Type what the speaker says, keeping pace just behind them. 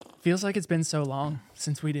Feels like it's been so long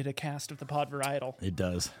since we did a cast of the pod varietal. It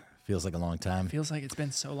does. Feels like a long time. Feels like it's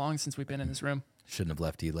been so long since we've been in this room. Shouldn't have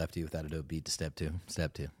left you without a dope beat to step two,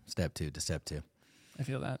 step two, step two to step two. I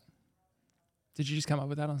feel that. Did you just come up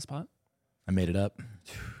with that on the spot? I made it up.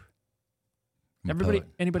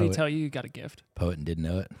 Anybody tell you got a gift? Poet and didn't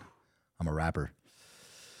know it. I'm a rapper.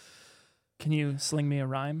 Can you sling me a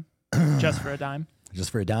rhyme just for a dime?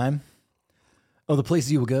 Just for a dime? Oh, the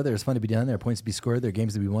places you will go, there's fun to be done. There are points to be scored. There are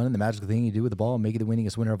games to be won. And the magical thing you do with the ball and make it the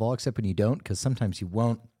winningest winner of all, except when you don't, because sometimes you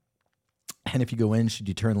won't. And if you go in, should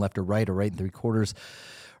you turn left or right and 3/4?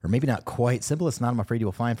 Or maybe not quite. Simple as not, I'm afraid you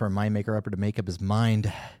will find for a mind maker upper to make up his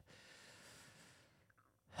mind.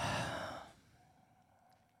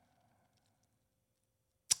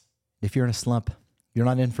 If you're in a slump, you're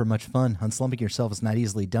not in for much fun. Unslumping yourself is not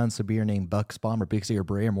easily done, so be your name Bucks, Bomb, or Bixie, or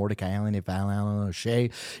Bray, or Mordecai, Allen, if Allen, O'Shea.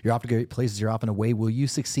 You're off to great places, you're off and away. Will you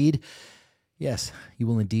succeed? Yes, you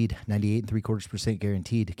will indeed. 98 3/4%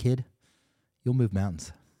 guaranteed. Kid, you'll move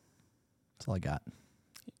mountains. That's all I got.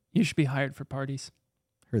 You should be hired for parties.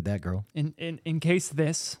 Heard that, girl. In case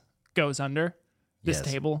this goes under, this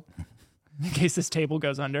table, in case this table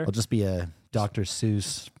goes under. I'll just be a Dr.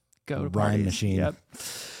 Seuss go to rhyme parties. machine. Yep.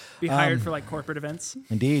 Be hired for like corporate events.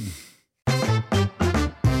 Indeed.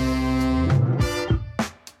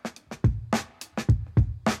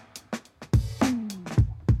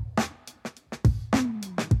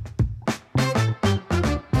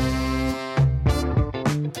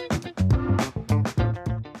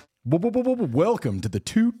 Welcome to the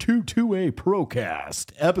 222A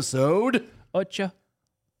Procast episode. Ocho.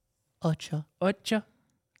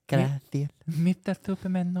 Gracias. Mr.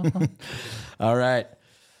 Superman. All right.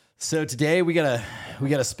 So today we got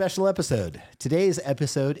a special episode. Today's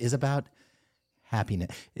episode is about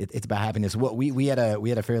happiness. It's about happiness. What we had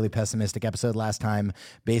a fairly pessimistic episode last time,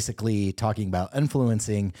 basically talking about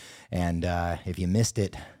influencing. And if you missed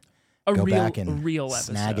it, go back and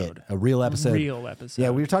snag it. A real episode. Yeah,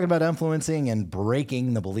 we were talking about influencing and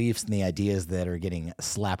breaking the beliefs and the ideas that are getting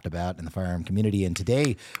slapped about in the firearm community. And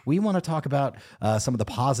today we want to talk about some of the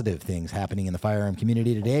positive things happening in the firearm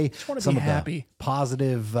community today. Just want to some be of happy. The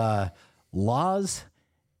positive laws,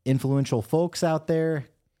 influential folks out there,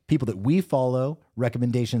 people that we follow,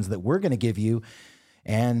 recommendations that we're going to give you.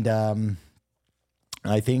 And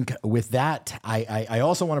I think with that, I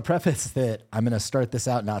also want to preface that I'm going to start this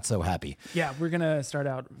out not so happy. Yeah, we're going to start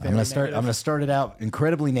out I'm going to start it out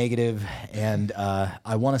incredibly negative, and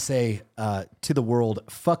I want to say to the world,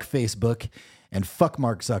 fuck Facebook and fuck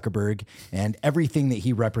Mark Zuckerberg and everything that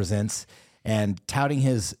he represents, and touting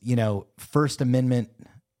his, First Amendment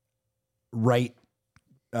right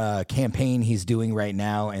campaign he's doing right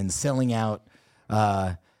now and selling out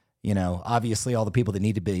obviously all the people that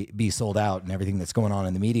need to be sold out and everything that's going on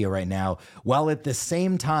in the media right now, while at the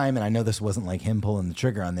same time, and I know this wasn't like him pulling the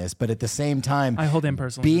trigger on this, but at the same time, I hold him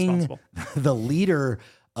personally responsible. The leader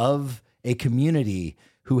of a community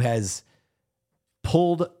who has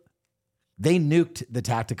they nuked the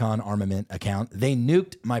Tacticon armament account. They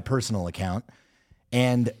nuked my personal account.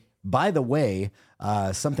 And by the way,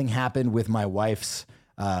 something happened with my wife's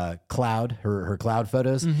cloud, her cloud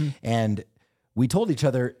photos. Mm-hmm. And we told each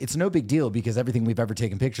other it's no big deal because everything we've ever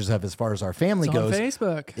taken pictures of as far as our family goes. It's on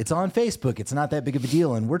Facebook. It's on Facebook. It's not that big of a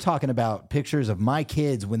deal. And we're talking about pictures of my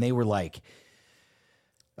kids when they were when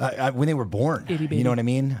they were born. You know what I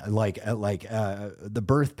mean? Like the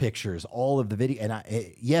birth pictures, all of the video. And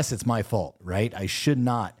yes, it's my fault, right? I should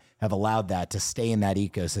not have allowed that to stay in that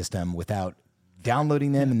ecosystem without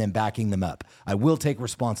downloading them and then backing them up. I will take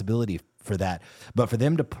responsibility for that. But for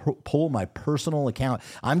them to pull my personal account,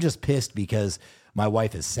 I'm just pissed because my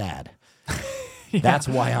wife is sad. Yeah. That's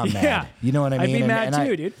why I'm mad. Yeah. You know what I mean? I'd be mad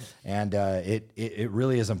too, dude. And it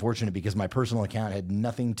really is unfortunate because my personal account had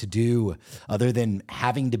nothing to do other than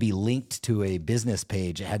having to be linked to a business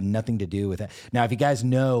page. It had nothing to do with that. Now, if you guys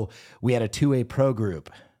know, we had a 2A Pro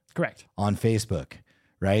group. Correct. On Facebook,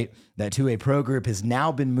 right? That 2A Pro group has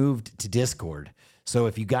now been moved to Discord. So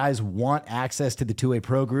if you guys want access to the 2A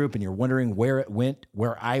Pro group and you're wondering where it went,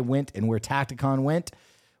 where I went, and where Tacticon went,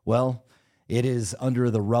 well, it is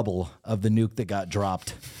under the rubble of the nuke that got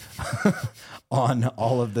dropped on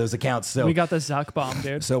all of those accounts. So we got the Zuck bomb,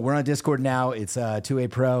 dude. So we're on Discord now. It's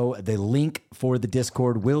 2A Pro. The link for the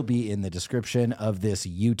Discord will be in the description of this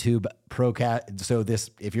YouTube Procast. So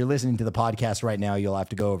if you're listening to the podcast right now, you'll have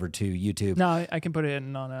to go over to YouTube. No, I can put it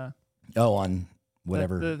in on a... Oh, on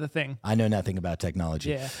whatever the thing. I know nothing about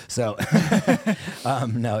technology. Yeah. So,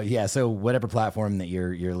 no, yeah. So whatever platform that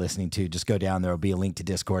you're listening to, just go down. There'll be a link to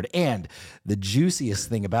Discord. And the juiciest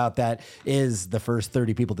thing about that is the first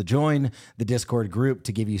 30 people to join the Discord group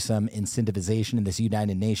to give you some incentivization in this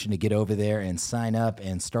United Nation to get over there and sign up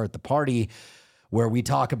and start the party where we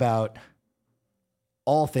talk about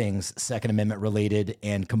all things Second Amendment related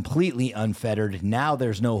and completely unfettered. Now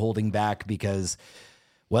there's no holding back because,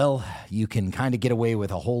 well, you can kind of get away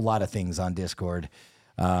with a whole lot of things on Discord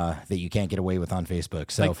that you can't get away with on Facebook.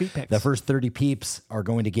 So like feet pics. The first 30 peeps are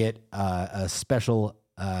going to get a special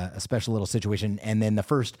little situation. And then the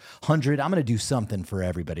first 100, I'm going to do something for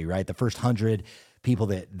everybody, right? The first 100 people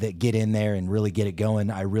that get in there and really get it going,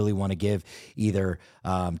 I really want to give either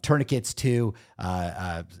tourniquets to,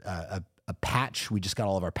 a patch. We just got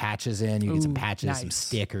all of our patches in. You get some patches, nice. Some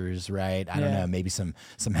stickers, right? I don't know, maybe some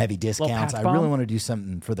heavy discounts. I bomb. really want to do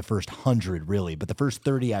something for the first 100, really. But the first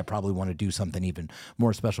 30, I probably want to do something even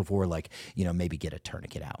more special for, like, maybe get a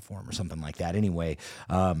tourniquet out for them or something like that. Anyway,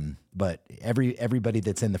 but everybody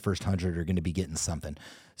that's in the first 100 are going to be getting something.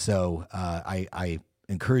 So I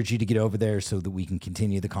encourage you to get over there so that we can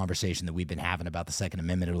continue the conversation that we've been having about the Second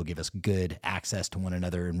Amendment. It'll give us good access to one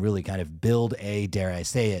another and really kind of build a, dare I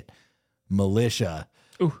say it, militia.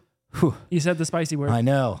 Ooh. Whew. You said the spicy word. I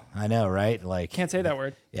know, right? Like, can't say that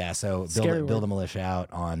word. Yeah, so build a militia out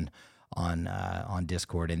on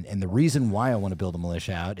Discord. And the reason why I want to build a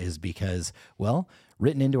militia out is because, well,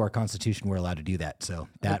 written into our Constitution, we're allowed to do that. So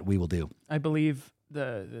that we will do. I believe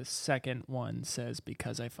the second one says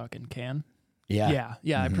because I fucking can. Yeah.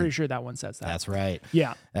 Yeah. I'm pretty sure that one says that. That's right.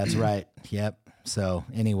 Yeah. That's right. Yep. So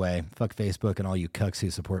anyway, fuck Facebook and all you cucks who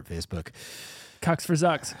support Facebook. Cucks for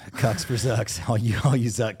Zucks. Cucks for Zucks. All you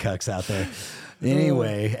Zuck cucks out there.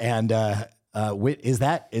 Anyway, and is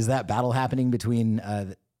that battle happening between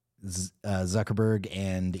Zuckerberg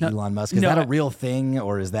and Elon Musk? Is that a real thing,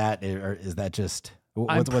 or is that just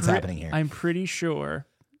what's happening here? I'm pretty sure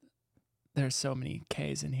there's so many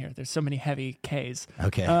K's in here. There's so many heavy K's.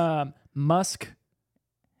 Okay. Musk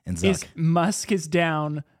and Zuck. Musk is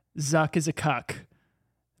down. Zuck is a cuck.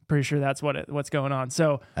 Pretty sure that's what's going on.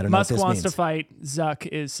 So Musk wants to fight. Zuck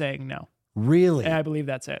is saying no. Really? And I believe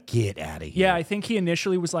that's it. Get out of here. Yeah, I think he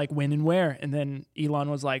initially was like, when and where? And then Elon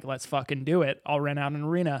was like, let's fucking do it. I'll rent out an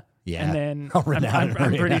arena. Yeah. And then I'm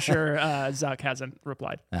pretty sure Zuck hasn't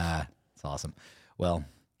replied. That's awesome. Well,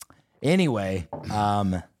 anyway,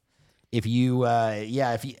 if you,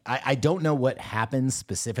 I don't know what happens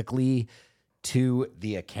specifically to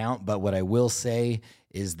the account, but what I will say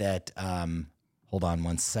is that, hold on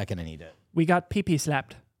 1 second. We got pee-pee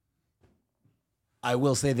slapped. I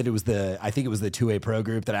will say that I think it was the 2A Pro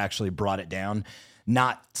group that actually brought it down.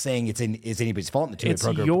 Not saying it's anybody's fault in the 2A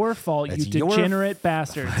Pro group. It's your fault, you degenerate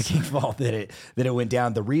bastards. Fucking fault that it went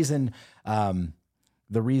down. The reason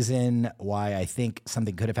why I think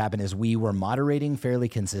something could have happened is we were moderating fairly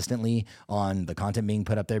consistently on the content being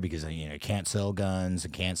put up there because can't sell guns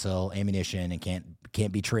and can't sell ammunition and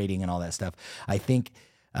can't be trading and all that stuff. I think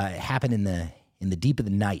it happened in the deep of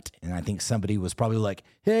the night, and I think somebody was probably like,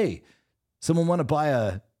 "Hey, someone want to buy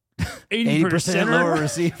a 80% lower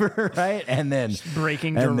receiver," right? And then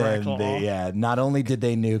breaking direct law. Not only did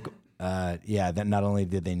they nuke, not only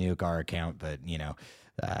did they nuke our account, but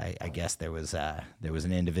I guess there was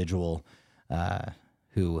an individual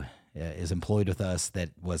who is employed with us that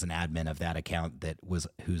was an admin of that account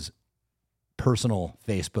whose personal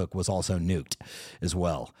Facebook was also nuked as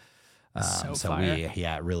well. It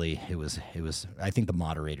was. I think the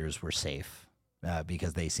moderators were safe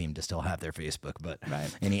because they seemed to still have their Facebook, but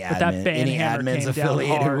any admins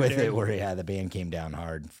affiliated with it were the ban came down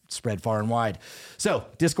hard, spread far and wide. So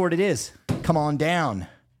Discord, it is. Come on down.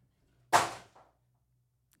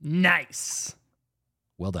 Nice.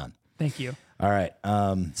 Well done. Thank you. All right.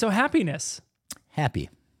 So happiness. Happy.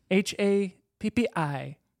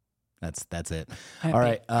 HAPPI. That's it. Happy. All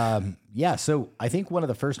right. So I think one of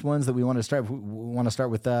the first ones that we want to start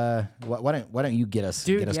with. Why don't you get us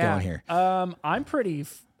going here? I'm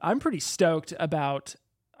pretty stoked about.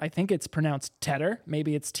 I think it's pronounced Tedder.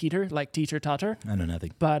 Maybe it's Teeter, like Teeter Totter. I know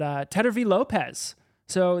nothing. But Tedder v. Lopez.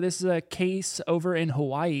 So this is a case over in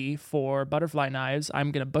Hawaii for butterfly knives.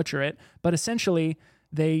 I'm going to butcher it, but essentially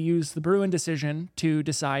they use the Bruin decision to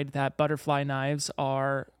decide that butterfly knives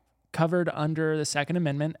are covered under the Second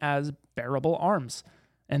Amendment as bearable arms,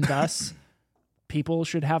 and thus people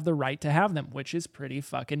should have the right to have them, which is pretty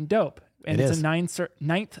fucking dope. And it's a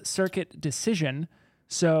Ninth Circuit decision,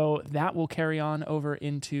 so that will carry on over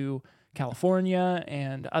into California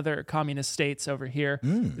and other communist states over here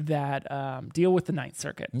that deal with the Ninth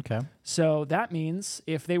Circuit. Okay. So that means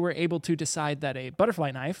if they were able to decide that a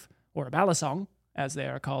butterfly knife, or a balisong, as they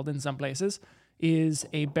are called in some places, is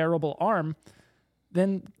a bearable arm,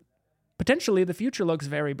 then potentially the future looks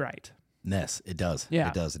very bright. Yes, it does. Yeah.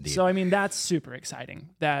 It does indeed. So, I mean, that's super exciting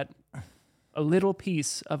that a little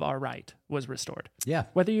piece of our right was restored. Yeah.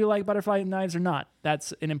 Whether you like butterfly knives or not,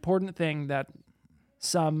 that's an important thing that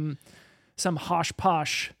some hosh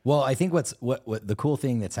posh. Well, I think what the cool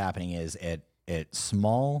thing that's happening is in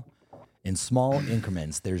small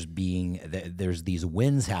increments, there's these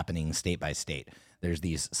wins happening state by state. There's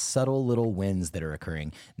these subtle little wins that are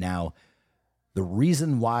occurring. Now, the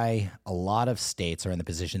reason why a lot of states are in the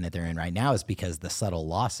position that they're in right now is because the subtle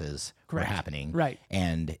losses were happening. Right.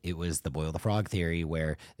 And it was the boil the frog theory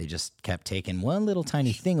where they just kept taking one little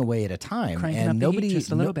tiny thing away at a time. Cranking and up the nobody heat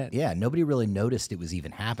just a little bit. Yeah, nobody really noticed it was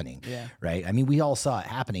even happening. Yeah. Right. I mean, we all saw it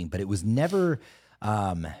happening, but it was never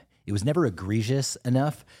egregious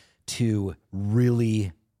enough to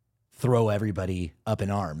really throw everybody up in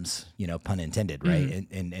arms, pun intended, right?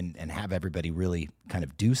 And have everybody really kind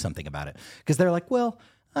of do something about it. Because they're like, well,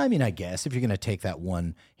 I mean, I guess if you're going to take that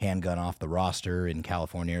one handgun off the roster in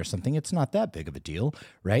California or something, it's not that big of a deal,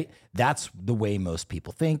 right? That's the way most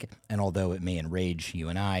people think. And although it may enrage you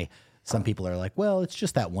and I, some people are like, well, it's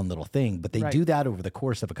just that one little thing. But they do that over the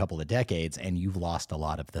course of a couple of decades, and you've lost a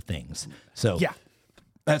lot of the things. So Yeah.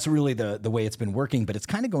 that's really the way it's been working, but it's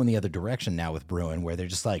kind of going the other direction now with Bruin, where they're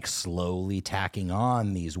just like slowly tacking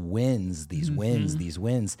on these wins,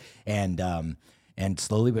 and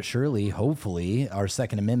slowly but surely, hopefully, our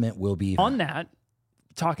Second Amendment will be On that,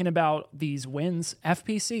 talking about these wins,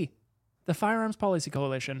 FPC, the Firearms Policy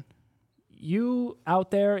Coalition, you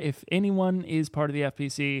out there, if anyone is part of the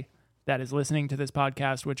FPC that is listening to this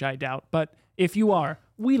podcast, which I doubt, but if you are,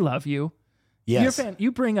 we love you. Yes.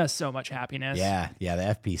 You bring us so much happiness. Yeah. The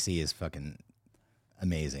FPC is fucking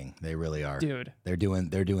amazing. They really are, dude. They're doing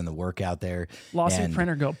the work out there. Lawsuit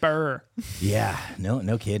printer go burr. Yeah,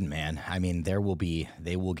 no kidding, man. I mean, they will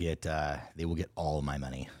get all of my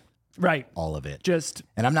money, right? All of it.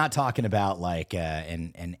 And I'm not talking about like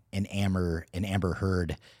an Amber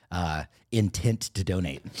Heard intent to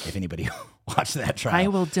donate. If anybody watched that trial, I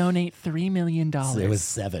will donate $3 million. So it was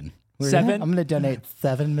 $7. $7? I'm going to donate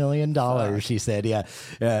 $7 million, she said. Yeah.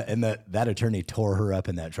 And that attorney tore her up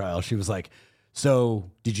in that trial. She was like, so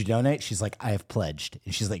did you donate? She's like, I have pledged.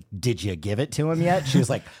 And she's like, did you give it to him yet? She was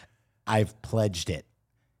like, I've pledged it.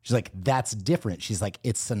 She's like, that's different. She's like,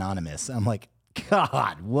 it's synonymous. I'm like,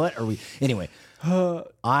 God, what are we? Anyway,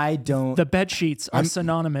 The bed sheets are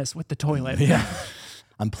synonymous with the toilet. Yeah.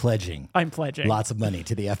 I'm pledging lots of money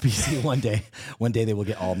to the FPC one day. One day they will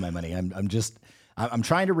get all of my money. I'm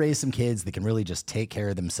trying to raise some kids that can really just take care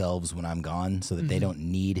of themselves when I'm gone so that they don't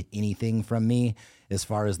need anything from me as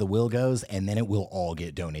far as the will goes. And then it will all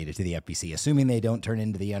get donated to the FPC, assuming they don't turn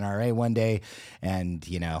into the NRA one day. And,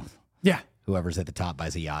 whoever's at the top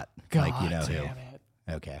buys a yacht. God who. damn it.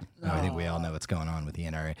 Okay. I think we all know what's going on with the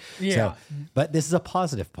NRA. Yeah. So, but this is a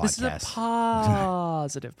positive podcast. This is a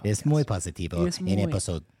positive podcast. Es muy positivo. Es En muy.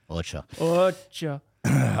 episode 8. Ocho.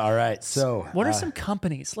 All right. So, What are some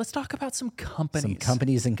companies? Let's talk about some companies. some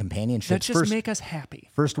companies and companionships. that just make us happy.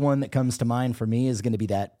 First one that comes to mind for me is going to be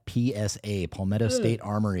that PSA, Palmetto State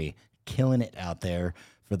Armory, killing it out there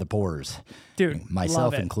for the poors. Dude, myself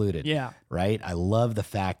love it. included. Yeah. Right? I love the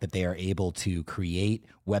fact that they are able to create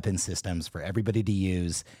weapon systems for everybody to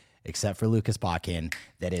use, except for Lucas Bakken,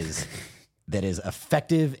 that is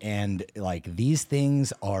effective, and like these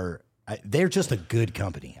things are they're just a good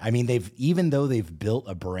company. I mean, even though they've built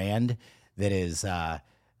a brand that is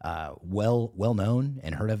well known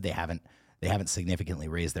and heard of, they haven't significantly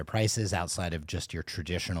raised their prices outside of just your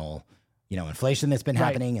traditional, inflation that's been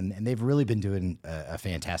happening, and they've really been doing a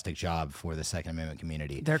fantastic job for the Second Amendment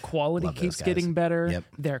community. Their quality Love those keeps guys. getting better. Yep.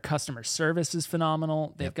 Their customer service is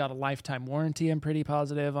phenomenal. They've got a lifetime warranty. I'm pretty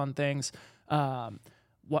positive on things.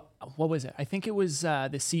 What was it? I think it was the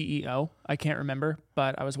CEO. I can't remember,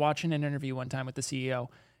 but I was watching an interview one time with the CEO,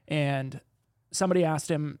 and somebody asked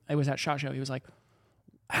him, it was at SHOT Show, he was like,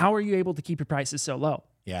 how are you able to keep your prices so low?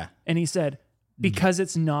 Yeah. And he said, because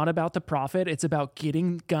it's not about the profit, it's about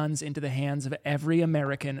getting guns into the hands of every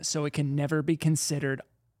American so it can never be considered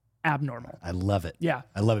abnormal. I love it. Yeah.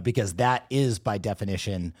 I love it because that is by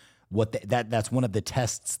definition what that's one of the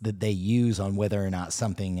tests that they use on whether or not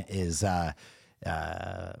something is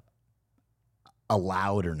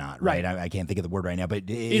allowed or not, right? I can't think of the word right now, but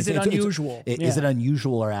Is it unusual? Is it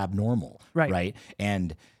unusual or abnormal? Right.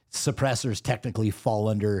 And suppressors technically fall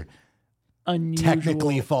under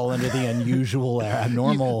technically fall under the unusual or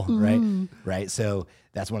abnormal, right? Right. So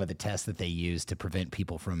that's one of the tests that they use to prevent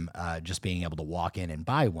people from just being able to walk in and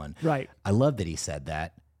buy one. Right. I love that he said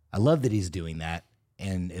that. I love that he's doing that.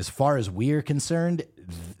 And as far as we're concerned,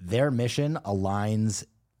 their mission aligns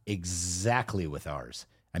exactly with ours.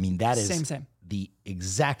 I mean, that is Same. the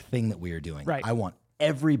exact thing that we are doing. Right. I want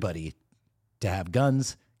everybody to have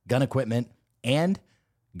guns, gun equipment, and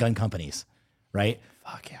gun companies, right?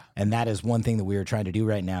 Fuck yeah. And that is one thing that we are trying to do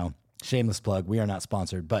right now. Shameless plug. We are not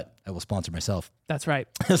sponsored, but I will sponsor myself. That's right.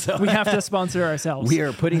 So we have to sponsor ourselves. We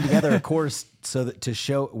are putting together a course so that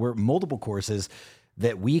we're multiple courses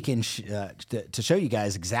that we can to show you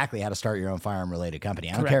guys exactly how to start your own firearm related company.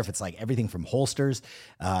 I don't care if it's like everything from holsters.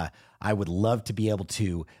 I would love to be able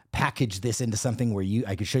to package this into something where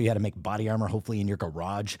I could show you how to make body armor, hopefully in your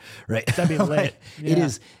garage, right? That'd be lit. Yeah.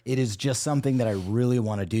 It is just something that I really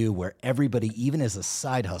want to do where everybody, even as a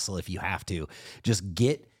side hustle, if you have to, just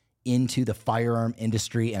get into the firearm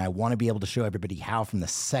industry. And I want to be able to show everybody how from the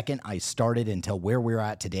second I started until where we're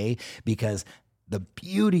at today, because the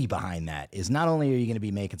beauty behind that is not only are you going to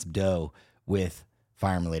be making some dough with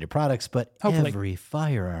firearm-related products, but hopefully every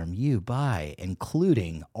firearm you buy,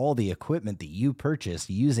 including all the equipment that you purchase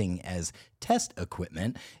using as test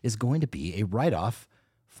equipment, is going to be a write-off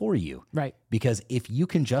for you. Right. Because if you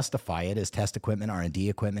can justify it as test equipment, R&D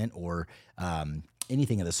equipment, or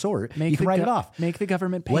anything of the sort, you can write it off. Make the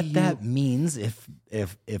government pay what that means, if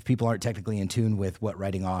people aren't technically in tune with what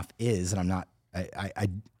writing off is, and I'm not,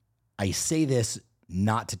 I say this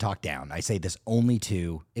not to talk down. I say this only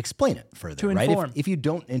to explain it further, to right? Inform. If you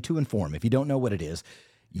don't, and to inform, if you don't know what it is,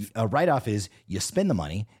 a write-off is you spend the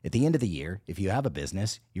money at the end of the year. If you have a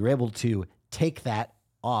business, you're able to take that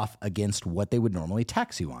off against what they would normally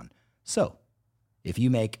tax you on. So if you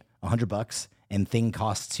make $100 and thing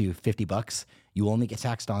costs you $50, you only get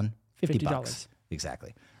taxed on $50.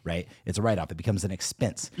 Exactly. Right. It's a write-off. It becomes an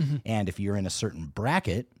expense. Mm-hmm. And if you're in a certain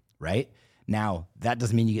bracket, right, now that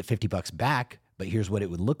doesn't mean you get $50 back, but here's what it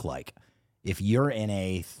would look like. If you're in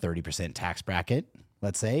a 30% tax bracket,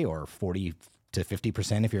 let's say, or 40 to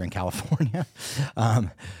 50% if you're in California,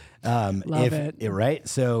 Love it. Right?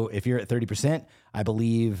 So if you're at 30%, I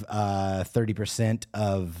believe 30%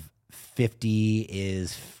 of 50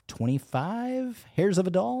 is 25 hairs of a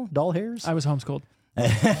doll hairs. I was homeschooled.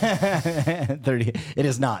 30. It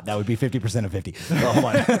is not. That would be 50% of 50. Oh, hold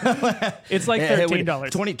on. It's like $13.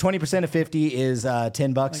 20% of 50 is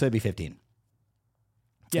 $10, so it'd be 15.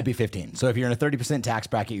 Yeah. It'd be 15. So if you're in a 30% tax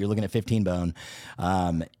bracket, you're looking at 15 bone.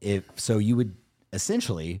 So you would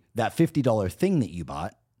essentially, that $50 thing that you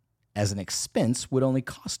bought as an expense would only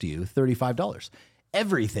cost you $35.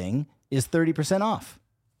 Everything is 30% off.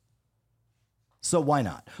 So why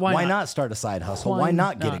not? Why not start a side hustle? Why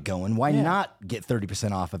not get it going? Why not get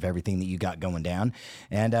 30% off of everything that you got going down?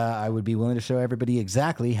 And I would be willing to show everybody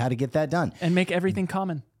exactly how to get that done. And make everything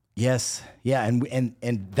common. Yes. Yeah.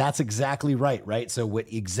 And that's exactly right? So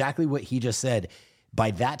exactly what he just said,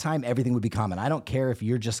 by that time, everything would be common. I don't care if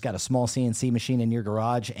you're just got a small CNC machine in your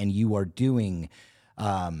garage and you are doing,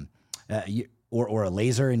 or a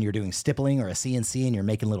laser and you're doing stippling, or a CNC and you're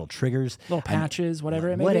making little triggers. Little patches, whatever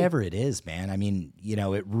it may be. Whatever it is, man. I mean,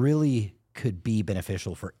 it really could be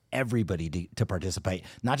beneficial for everybody to participate,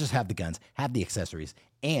 not just have the guns, have the accessories,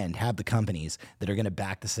 and have the companies that are going to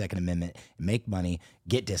back the Second Amendment, make money,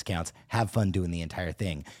 get discounts, have fun doing the entire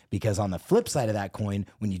thing. Because on the flip side of that coin,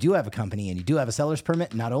 when you do have a company and you do have a seller's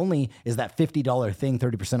permit, not only is that $50 thing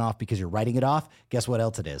 30% off because you're writing it off, guess what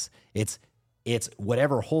else it is? It's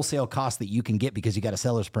whatever wholesale cost that you can get because you got a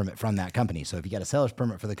seller's permit from that company. So if you got a seller's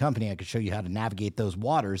permit for the company, I could show you how to navigate those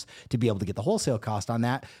waters to be able to get the wholesale cost on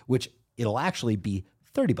that, which it'll actually be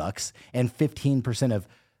 $30, and 15% of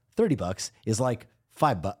 $30 is like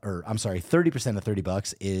 $5, or I'm sorry, 30% of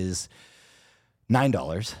 $30 is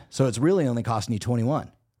 $9. So it's really only costing you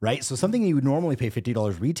 $21, right? So something you would normally pay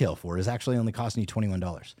 $50 retail for is actually only costing you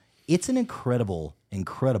 $21. It's an incredible,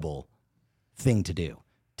 incredible thing to do,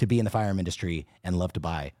 to be in the firearm industry and love to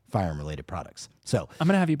buy firearm related products. So I'm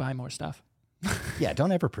going to have you buy more stuff. Yeah.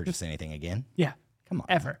 Don't ever purchase anything again. Yeah. Come on.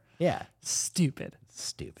 Ever. Yeah. Stupid.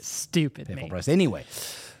 Piffle price. Anyway,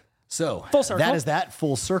 so full circle. That is that.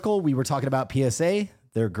 Full circle. We were talking about PSA.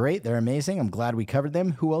 They're great. They're amazing. I'm glad we covered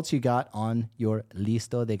them. Who else you got on your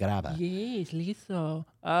listo de grava? Yes, listo.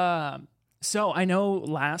 So I know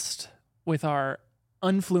last with our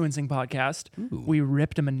Unfluencing podcast, we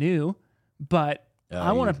ripped him a new, but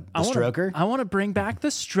I want to bring back the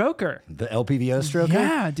stroker. The LPVO stroker?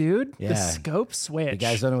 Yeah, dude. Yeah. The scope switch. You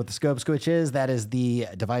guys don't know what the scope switch is? That is the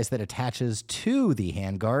device that attaches to the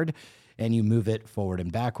handguard. and you move it forward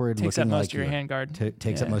and backward. Takes up looking most like of your handguard.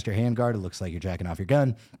 Takes up most of your handguard. It looks like you're jacking off your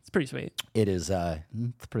gun. It's pretty sweet. It is.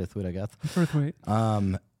 It's pretty sweet, I guess. Pretty sweet.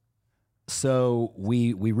 So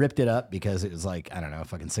we ripped it up because it was like, I don't know,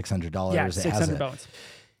 fucking $600. Yeah, 600 bones.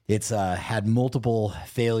 It's had multiple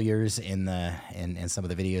failures in some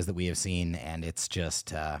of the videos that we have seen, and it's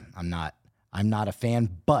just I'm not a fan.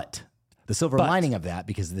 But the silver lining of that,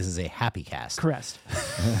 because this is a happy cast. Correct.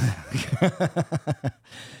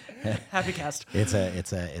 Happy cast. It's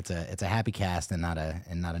a happy cast and not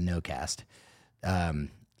a no cast.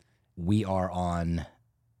 We are on.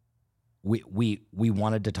 We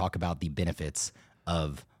wanted to talk about the benefits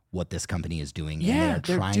of what this company is doing. Yeah, and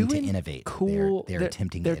they're trying to innovate. Cool. They're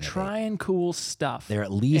attempting to innovate. They're trying cool stuff. They're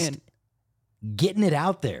at least getting it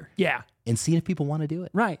out there. Yeah. And seeing if people want to do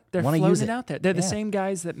it. Right. They're wanna floating use it out there. They're the same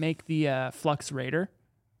guys that make the Flux Raider.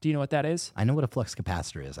 Do you know what that is? I know what a flux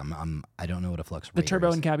capacitor is. I don't know what a flux raider The turbo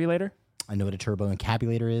is. encabulator? I know what a turbo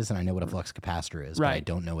encabulator is, and I know what a flux capacitor is, but I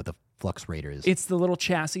don't know what the flux raider is. It's the little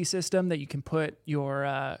chassis system that you can put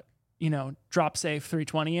your drop safe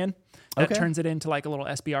 320 in. That turns it into like a little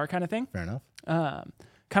SBR kind of thing. Fair enough.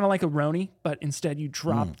 Kind of like a Roni, but instead you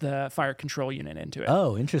drop the fire control unit into it.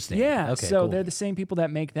 Oh, interesting. Yeah. Okay, so cool. they're the same people that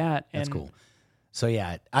make that. That's and cool. So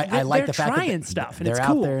yeah, I like the fact that trying stuff, and they're it's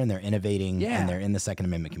out cool. there and they're innovating, Yeah. and they're in the Second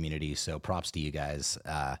Amendment community. So props to you guys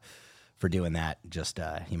for doing that. Just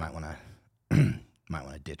you might want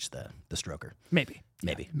to ditch the stroker. Maybe.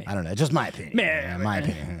 I don't know. Just my opinion. My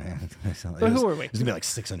opinion. But who are we? There's gonna be like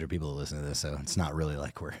 600 people that listen to this, so it's not really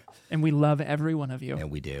like we're. And we love every one of you. And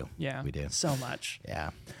we do. Yeah, we do so much. Yeah.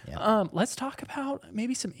 Let's talk about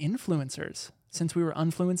maybe some influencers. Since we were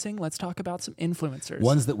influencing, let's talk about some influencers.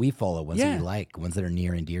 Ones that we follow, ones that we like, ones that are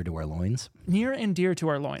near and dear to our loins. Near and dear to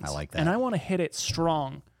our loins. I like that. And I want to hit it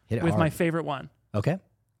strong with hard. my favorite one. Okay.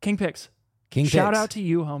 King Pix. King Shout Pix. out to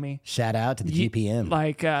you, homie. Shout out to the GPM.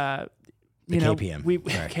 KPM.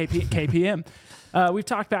 KPM. We've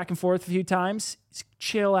talked back and forth a few times. He's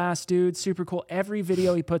chill ass dude, super cool. Every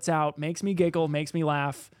video he puts out makes me giggle, makes me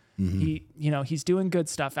laugh. Mm-hmm. He's doing good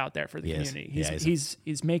stuff out there for the community.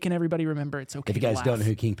 He's making everybody remember it's okay. If you guys don't know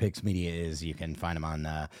who King Pix Media is, you can find him on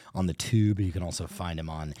the tube. You can also find him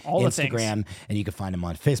on Instagram, and you can find him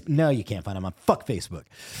on Facebook. No, you can't find him on Facebook.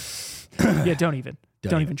 Yeah, don't even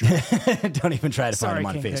try. Don't even try to find him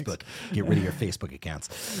on King Facebook. Get rid of your Facebook accounts.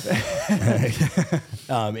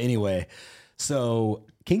 Anyway, so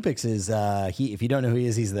King Pix is if you don't know who he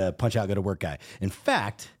is, he's the punch out go to work guy. In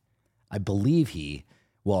fact, I believe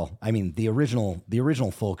the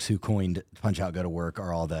original folks who coined punch out go to work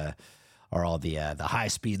are all the high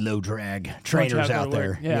speed low drag trainers out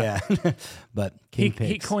there. Yeah. But King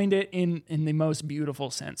Pix, he coined it in the most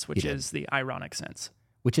beautiful sense, which is the ironic sense.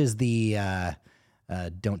 Which is the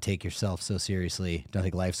don't take yourself so seriously, don't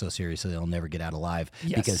take life so seriously, you'll never get out alive.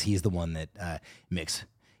 Yes. Because he's the one that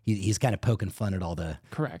he's kind of poking fun at all the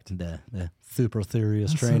super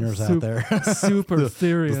serious trainers out there. Super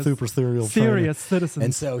serious. The super serious citizens.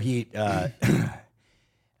 And so he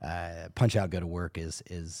punch out go to work is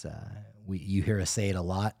you hear us say it a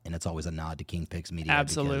lot, and it's always a nod to King Pix Media.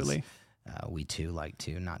 Absolutely. Because, we too like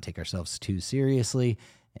to not take ourselves too seriously,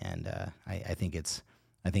 and I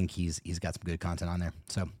think he's got some good content on there.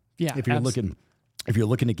 So yeah, if you're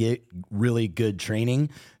looking to get really good training,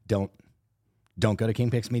 don't go to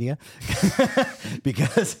King Pix Media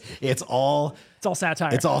because it's all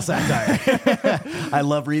satire. It's all satire. I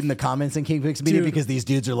love reading the comments in King Pix Media because these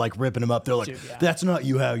dudes are like ripping them up. They're like, that's not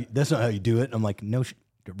how you do it. And I'm like, no,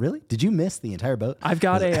 really? Did you miss the entire boat? I've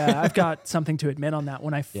got something to admit on that.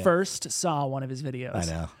 When I first saw one of his videos, I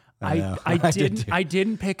know. I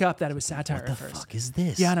didn't pick up that it was satire at first. What the fuck is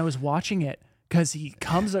this? Yeah, and I was watching it because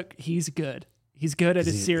he's good. He's good at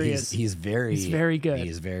his serious. He's very good.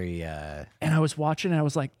 He's very. And I was watching, and I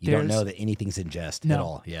was like, "You don't know that anything's in jest at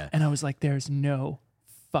all." Yeah. And I was like, "There's no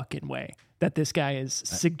fucking way that this guy is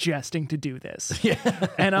suggesting to do this." Yeah.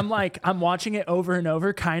 And I'm watching it over and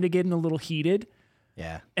over, kind of getting a little heated.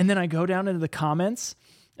 Yeah. And then I go down into the comments,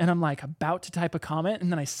 and I'm like about to type a comment,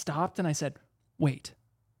 and then I stopped and I said, "Wait.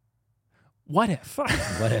 What if?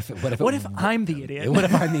 What if I'm the idiot? What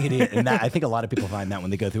if I'm the idiot?" And I think a lot of people find that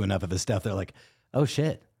when they go through enough of this stuff, they're like, "Oh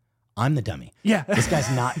shit, I'm the dummy." Yeah, this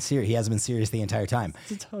guy's not serious. He hasn't been serious the entire time.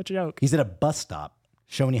 It's a joke. He's at a bus stop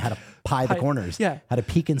showing you how to pie the corners. Yeah, how to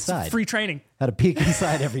peek inside. Free training. How to peek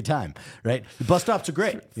inside every time. Right. The bus stops are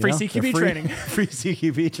great. Free CQB training. Free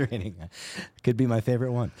CQB training. Could be my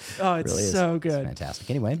favorite one. Oh, it's really so good. It's fantastic.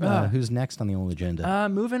 Anyway, who's next on the old agenda?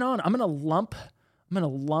 Moving on. I'm gonna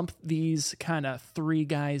lump these kind of three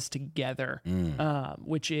guys together,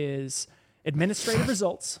 which is administrative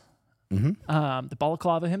results, the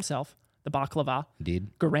balaclava himself, the Baklava, Indeed.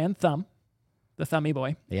 Garand Thumb, the Thummy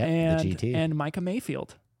Boy, Yeah, and, the GT. and Micah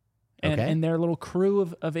Mayfield. Okay. And their little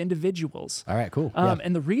crew of individuals. All right, cool.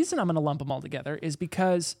 And the reason I'm going to lump them all together is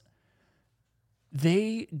because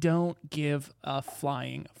they don't give a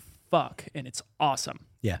flying fuck, and it's awesome.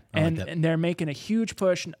 Yeah, I like that. And they're making a huge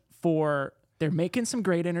push they're making some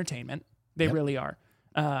great entertainment. They really are.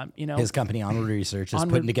 His company, Onward Research, is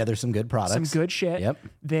putting together some good products. Some good shit. Yep.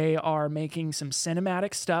 They are making some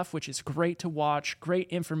cinematic stuff, which is great to watch, great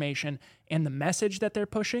information, and the message that they're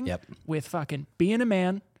pushing with fucking being a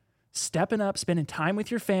man, stepping up, spending time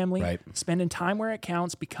with your family, spending time where it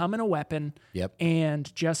counts, becoming a weapon,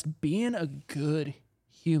 and just being a good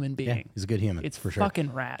human being. Yeah, he's a good human. It's for sure.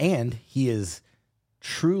 fucking rad. And he is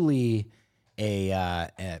truly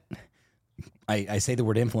I say the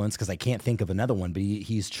word influence because I can't think of another one, but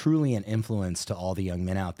he's truly an influence to all the young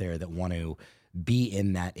men out there that want to be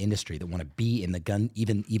in that industry, that want to be in the gun,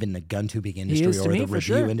 even the gun tubing industry or the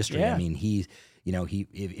review industry. Yeah. I mean,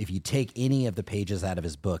 if you take any of the pages out of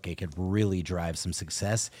his book, it could really drive some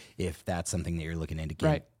success if that's something that you're looking into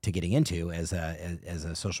getting into as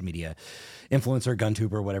a social media influencer, gun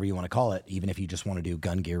tuber, whatever you want to call it. Even if you just want to do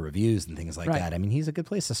gun gear reviews and things like that, I mean, he's a good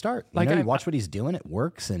place to start. You watch what he's doing; it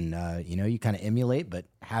works, and you kind of emulate, but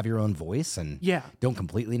have your own voice and don't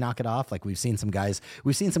completely knock it off. Like we've seen some guys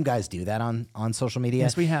do that on social media.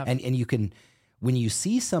 Yes, we have, and you can. When you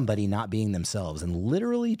see somebody not being themselves and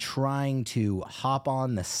literally trying to hop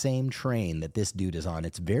on the same train that this dude is on,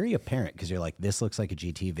 it's very apparent because you're like, this looks like a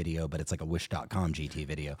GT video, but it's like a wish.com GT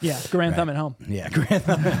video. Yeah, Grand Thumb at home. Yeah, Grand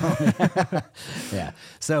Thumb at home. Yeah.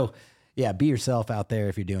 So, yeah, be yourself out there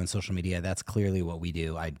if you're doing social media. That's clearly what we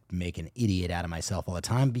do. I make an idiot out of myself all the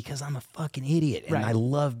time because I'm a fucking idiot. And I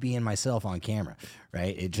love being myself on camera,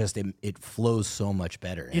 right? It flows so much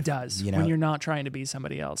better. It does when you're not trying to be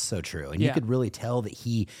somebody else. So true. And you could really tell that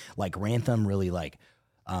he, like Rantham, really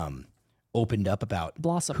opened up about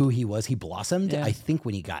who he was. He blossomed, I think,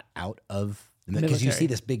 when he got out of because you see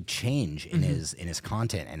this big change in his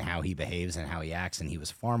content and how he behaves and how he acts, and he was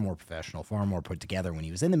far more professional, far more put together when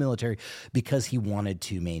he was in the military because he wanted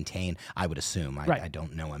to maintain. I would assume I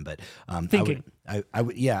don't know him, but thinking. I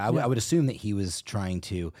would assume that he was trying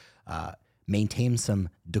to maintain some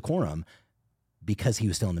decorum because he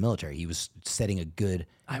was still in the military. He was setting a good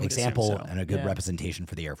example and a good representation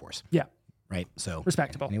for the Air Force. Yeah, right. So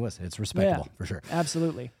respectable. And it's respectable for sure.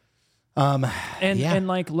 Absolutely. And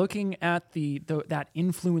like looking at that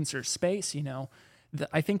influencer space,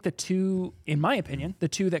 I think the two, in my opinion, the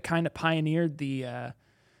two that kind of pioneered the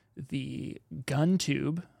gun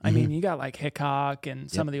tube. I mean, you got like Hickok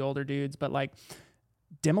and some of the older dudes, but like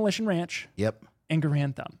Demolition Ranch, and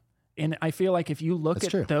Garand Thumb. And I feel like if you look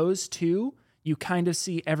at those two, you kind of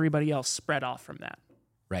see everybody else spread off from that.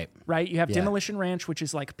 Right. You have Demolition Ranch, which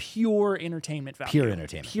is like pure entertainment value.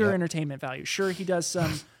 Pure entertainment value. Sure, he does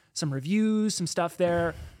some reviews, some stuff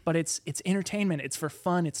there, but it's entertainment. It's for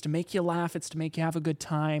fun. It's to make you laugh. It's to make you have a good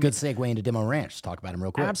time. Good segue into Demo Ranch. Talk about him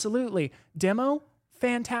real quick. Absolutely. Demo,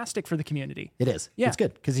 fantastic for the community. It is. Yeah. It's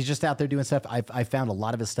good because he's just out there doing stuff. I found a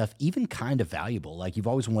lot of his stuff even kind of valuable. Like you've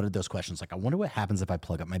always wanted those questions. Like, I wonder what happens if I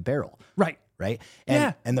plug up my barrel. Right.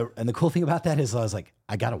 And the cool thing about that is I was like,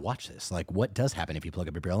 I got to watch this. Like, what does happen if you plug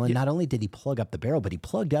up a barrel? And not only did he plug up the barrel, but he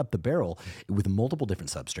plugged up the barrel with multiple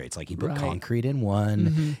different substrates. Like he put concrete in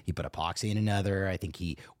one, he put epoxy in another. I think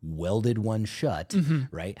he welded one shut,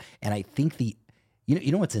 right? And I think you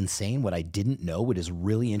know what's insane? What I didn't know, what is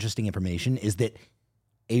really interesting information, is that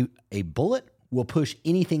a bullet will push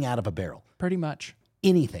anything out of a barrel. Pretty much.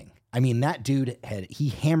 Anything. I mean, that dude he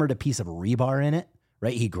hammered a piece of rebar in it.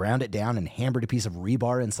 Right, he ground it down and hammered a piece of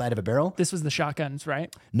rebar inside of a barrel. This was the shotguns,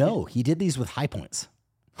 right? No, he did these with high points.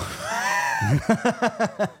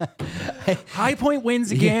 High point wins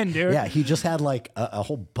again, dude. Yeah, he just had like a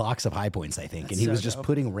whole box of high points, I think. And he was just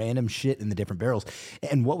putting random shit in the different barrels.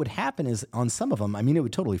 And what would happen is on some of them, I mean, it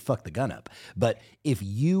would totally fuck the gun up. But if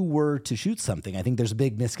you were to shoot something, I think there's a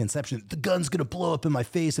big misconception. The gun's going to blow up in my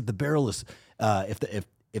face if the barrel is,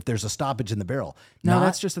 if there's a stoppage in the barrel. No,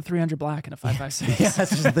 that's just a 300 black and a 5.56. Yeah,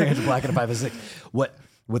 that's just a 300 black and a 5.56. What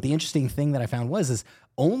the interesting thing that I found is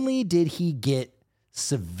only did he get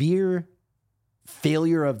severe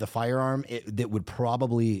failure of the firearm that would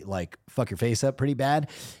probably like fuck your face up pretty bad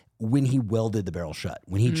when he welded the barrel shut.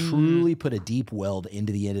 When he truly put a deep weld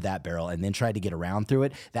into the end of that barrel and then tried to get around through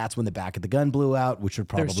it, that's when the back of the gun blew out, which would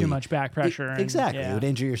probably... There's too much back pressure. Exactly. It would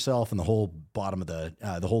injure yourself, and the whole bottom of the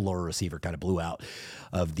whole lower receiver kind of blew out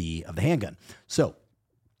of the handgun. So,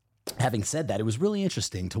 having said that, it was really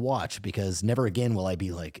interesting to watch because never again will I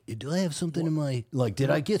be like, do I have something in my... Like,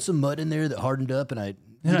 did I get some mud in there that hardened up and I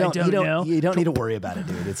You I don't know. You don't need to worry about it,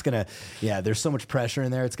 dude. It's gonna, there's so much pressure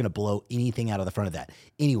in there. It's gonna blow anything out of the front of that.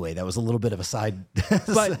 Anyway, that was a little bit of a side.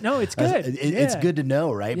 But no, it's good. It's good to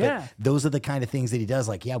know, right? Yeah. But those are the kind of things that he does.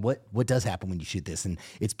 Like, what does happen when you shoot this? And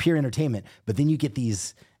it's pure entertainment. But then you get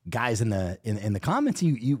these guys in the comments.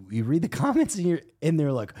 You read the comments and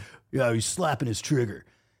they're like, yeah, he's slapping his trigger.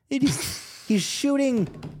 He's shooting.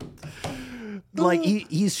 Like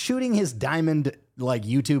he's shooting his diamond like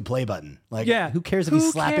YouTube play button. Like, who cares if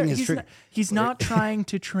he's slapping his trigger? He's not trying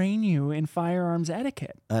to train you in firearms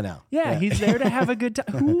etiquette. I know. Yeah, he's there to have a good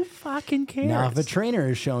time. Who fucking cares? Now, if a trainer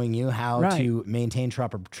is showing you how to maintain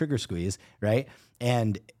proper trigger squeeze, right,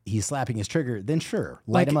 and he's slapping his trigger, then sure,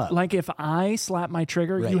 light him up. Like if I slap my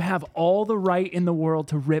trigger, you have all the right in the world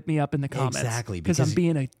to rip me up in the comments. Exactly. Because I'm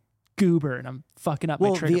being a goober and I'm fucking up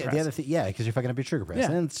my trigger press. The other thing, because you're fucking up your trigger press,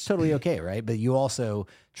 and it's totally okay, right? But you also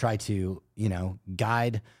try to,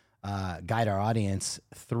 guide our audience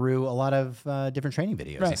through a lot of different training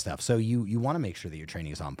videos and stuff. So you want to make sure that your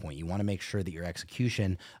training is on point. You want to make sure that your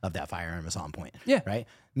execution of that firearm is on point. Yeah. Right.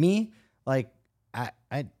 Me, like,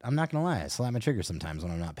 I'm not gonna lie, I slap my trigger sometimes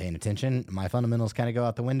when I'm not paying attention. My fundamentals kind of go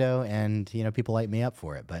out the window, and people light me up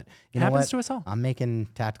for it. But you know what? Happens to us all. I'm making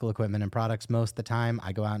tactical equipment and products most of the time.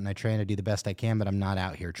 I go out and I train. I do the best I can, but I'm not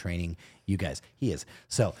out here training you guys. He is.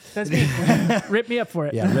 So that's me. Rip me up for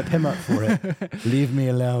it. Yeah, rip him up for it. Leave me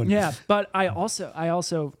alone. Yeah, but I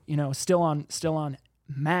also still on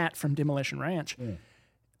Matt from Demolition Ranch.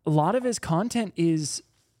 A lot of his content is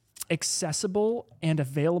accessible and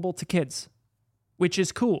available to kids, which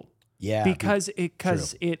is cool. Yeah. Because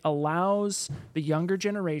it allows the younger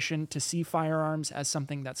generation to see firearms as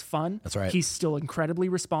something that's fun. That's right. He's still incredibly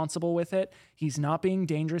responsible with it. He's not being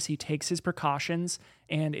dangerous. He takes his precautions,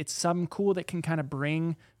 and it's something cool that can kind of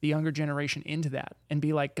bring the younger generation into that and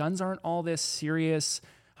be like, guns aren't all this serious,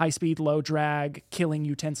 high speed, low drag, killing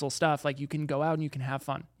utensil stuff. Like, you can go out and you can have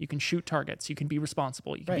fun. You can shoot targets. You can be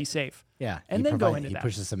responsible. You can be safe. Yeah. And then go into that. He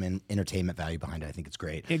pushes some entertainment value behind it. I think it's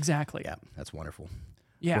great. Exactly. Yeah. That's wonderful.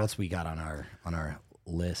 Yeah. What else we got on our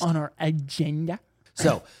list? On our agenda.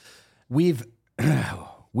 So we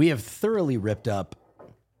have thoroughly ripped up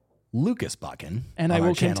Lucas Botkin. And I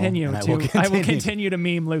will continue to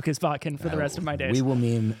meme Lucas Botkin for the rest of my days. We will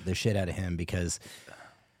meme the shit out of him because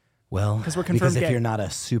we're confirmed because if gay. You're not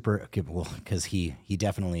a super because he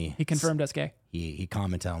definitely confirmed us gay. He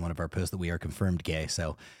commented on one of our posts that we are confirmed gay.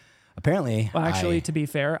 So apparently, well, actually, to be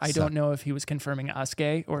fair, I don't know if he was confirming us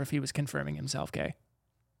gay or if he was confirming himself gay.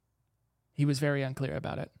 He was very unclear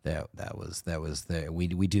about it.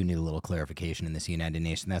 We do need a little clarification in this United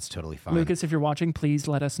Nation. That's totally fine. Lucas, if you're watching, please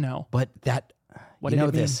let us know. But the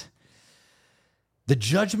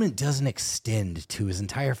judgment doesn't extend to his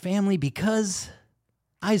entire family because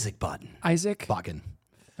Isaac Botkin.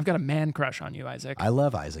 I've got a man crush on you, Isaac. I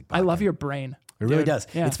love Isaac Botkin. I love your brain. It really does.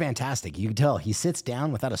 Yeah. It's fantastic. You can tell he sits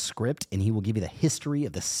down without a script and he will give you the history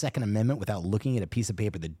of the Second Amendment without looking at a piece of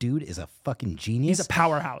paper. The dude is a fucking genius. He's a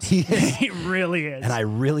powerhouse. He really is. And I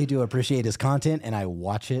really do appreciate his content and I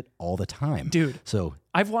watch it all the time. Dude. So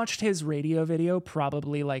I've watched his radio video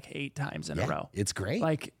probably like 8 times in a row. It's great.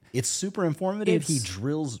 Like, it's super informative. He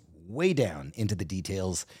drills way down into the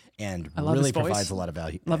details and really provides a lot of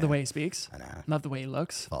value. Love the way he speaks. I know. Love the way he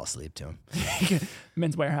looks. Fall asleep to him.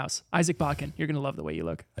 Men's Warehouse. Isaac Botkin. You're going to love the way you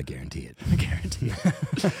look. I guarantee it. I guarantee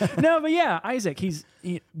it. No, but yeah, Isaac,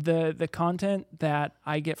 the content that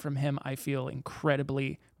I get from him, I feel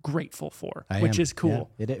incredibly grateful for, which is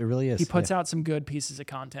cool. Yeah, it really is. He puts out some good pieces of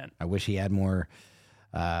content. I wish he had more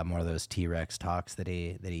of those T-Rex talks that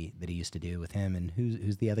he used to do with him. And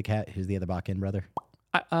who's the other cat? Who's the other Botkin brother?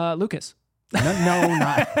 Lucas. No,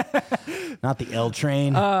 not the L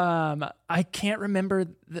train. I can't remember.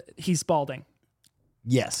 He's balding.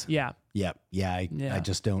 Yes. Yeah. Yep. Yeah. I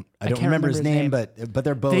just don't. I don't remember his name, but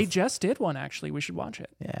they're both. They just did one actually. We should watch it.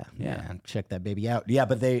 Yeah. Check that baby out. Yeah,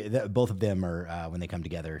 but both of them are when they come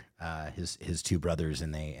together. His two brothers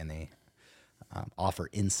and they offer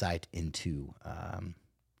insight into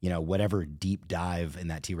whatever deep dive in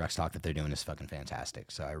that T-Rex talk that they're doing is fucking fantastic.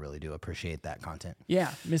 So I really do appreciate that content.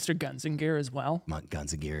 Yeah, Mr. Guns and Gear as well.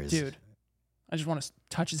 Guns and Gear is... Dude, I just want to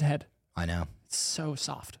touch his head. I know. It's so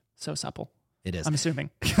soft, so supple. It is. I'm assuming.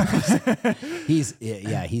 He's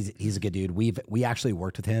a good dude. We actually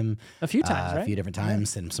worked with him a few times, right? A few different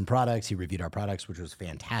times, and some products. He reviewed our products, which was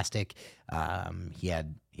fantastic. He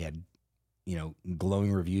had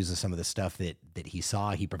glowing reviews of some of the stuff that he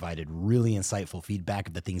saw. He provided really insightful feedback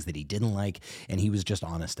of the things that he didn't like, and he was just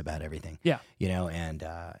honest about everything. Yeah.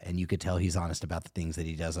 And you could tell he's honest about the things that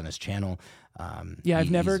he does on his channel.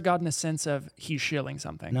 I've never gotten a sense of he's shilling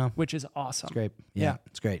something, which is awesome. It's great. Yeah,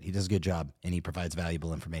 it's great. He does a good job, and he provides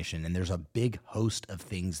valuable information, and there's a big host of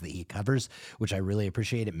things that he covers, which I really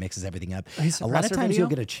appreciate. It mixes everything up. A lot of times you'll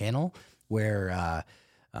get a channel where,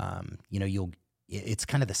 it's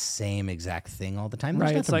kind of the same exact thing all the time.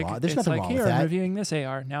 There's nothing wrong. There's nothing wrong with that. I'm reviewing this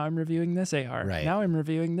AR. Now I'm reviewing this AR. Right. Now I'm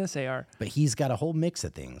reviewing this AR. But he's got a whole mix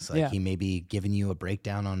of things. Like he may be giving you a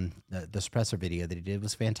breakdown on the suppressor video that he did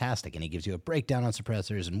was fantastic. And he gives you a breakdown on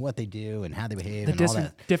suppressors and what they do and how they behave and all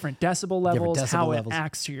that. Different decibel levels, how it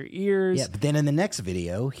acts to your ears. Yeah, but then in the next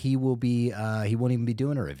video, he will be, he won't even be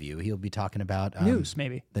doing a review. He'll be talking about news,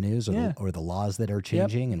 maybe. The news or the laws that are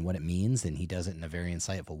changing and what it means. And he does it in a very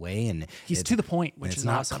insightful way. And he's to the point, which is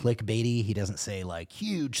awesome. Clickbaity. He doesn't say like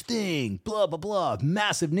huge thing, blah blah blah,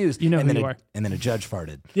 massive news. And then a judge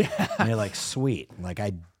farted. Yeah, and you're like, sweet. Like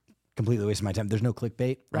I completely wasted my time. There's no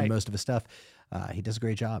clickbait on most of his stuff. He does a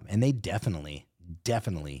great job, and they definitely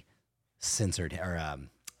censored or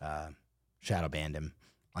shadow banned him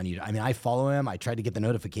on YouTube. I mean, I follow him. I tried to get the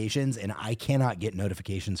notifications, and I cannot get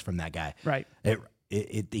notifications from that guy. Right.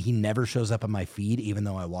 He never shows up on my feed, even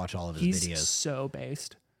though I watch all of his videos. He's so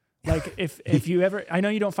based. Like if you ever, I know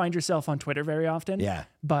you don't find yourself on Twitter very often. Yeah.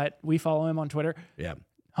 But we follow him on Twitter. Yeah.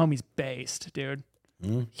 Homie's based, dude.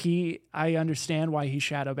 I understand why he's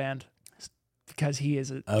shadow banned because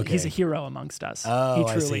he's a hero amongst us. Oh,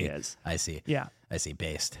 he truly is. I see. Yeah. I see.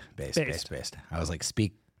 Based. I was like,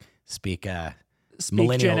 speak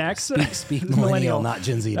millennial, Gen X. Speak millennial, not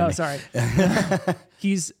Gen Z. Sorry.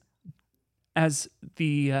 He's as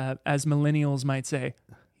millennials might say,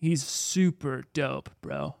 he's super dope,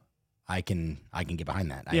 bro. I can get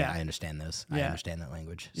behind that. I understand those. I understand that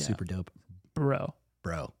language. Yeah. Super dope. Bro.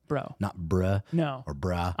 Not bruh. No. Or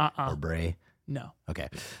brah. Or bray. No. Okay.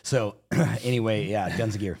 So anyway,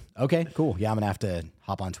 Guns of Gear. Okay, cool. Yeah, I'm gonna have to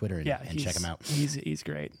hop on Twitter and check him out. He's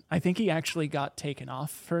great. I think he actually got taken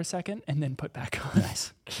off for a second and then put back on.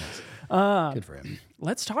 Nice. Good for him.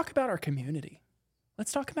 Let's talk about our community.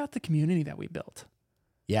 Let's talk about the community that we built.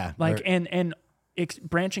 Yeah. And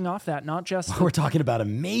branching off that, not just we're talking about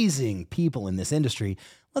amazing people in this industry.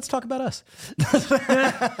 Let's talk about us.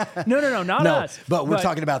 No, not us. But we're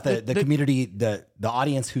talking about the community, the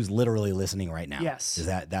audience who's literally listening right now. Yes,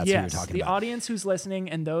 that's who you're talking about. The audience who's listening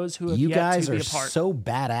and those who have you yet guys to be are a part. so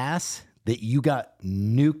badass that you got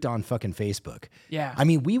nuked on fucking Facebook. Yeah, I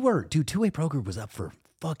mean, Two-Way Pro Group was up for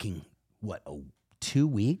fucking 2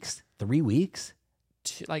 weeks, 3 weeks.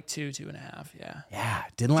 2.5. Yeah. Yeah.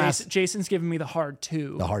 Didn't last. Jason's giving me the hard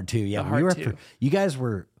 2. The hard 2. Yeah. You guys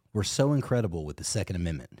were so incredible with the Second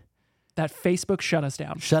Amendment that Facebook shut us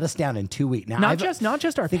down. Shut us down in 2 weeks. Now, not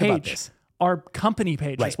just our page, our company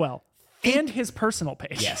page as well, and his personal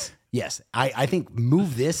page. Yes. I think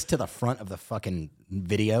move this to the front of the fucking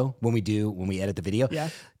video when we edit the video. Yeah.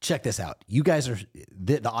 Check this out. You guys are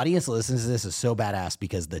the audience that listens to this is so badass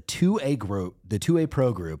because the 2A group, the 2A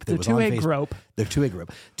Pro group that was on Facebook, the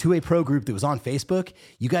 2A Pro group that was on Facebook,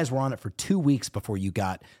 you guys were on it for 2 weeks before you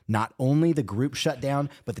got not only the group shut down,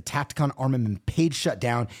 but the Tacticon Armament page shut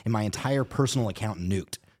down and my entire personal account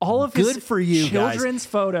nuked. All of good for you children's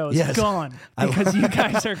guys. Photos gone because you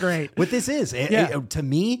guys are great. What this is, to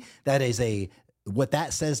me, that is what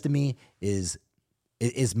that says to me is,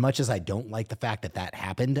 as much as I don't like the fact that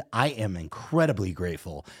happened, I am incredibly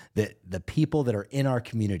grateful that the people that are in our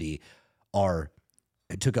community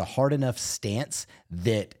took a hard enough stance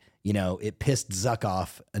that, it pissed Zuck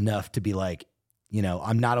off enough to be like,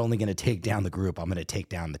 I'm not only going to take down the group, I'm going to take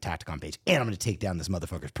down the Tacticon page, and I'm going to take down this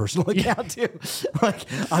motherfucker's personal account too. Like,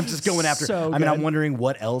 I'm just going after. I'm wondering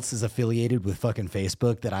what else is affiliated with fucking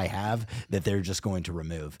Facebook that I have that they're just going to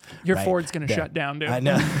remove. Your Ford's going to shut down, dude. I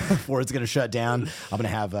know. Ford's going to shut down. I'm going to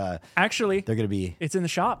have. Actually, they're going to be. It's in the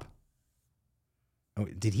shop. Oh,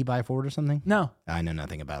 did he buy a Ford or something? No, I know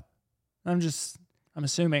nothing about. I'm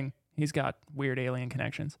assuming. He's got weird alien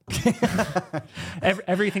connections.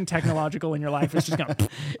 Everything technological in your life is just going to...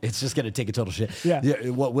 It's just going to take a total shit. Yeah.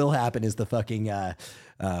 What will happen is the fucking... how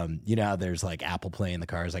there's like Apple Play in the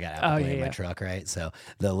cars. I got Apple Play in my truck, right? So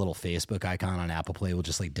the little Facebook icon on Apple Play will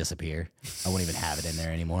just like disappear. I won't even have it in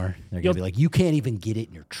there anymore. They're going to be like, you can't even get it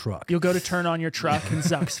in your truck. You'll go to turn on your truck and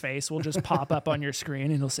Zuck's face will just pop up on your screen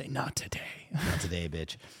and it'll say, not today. Not today,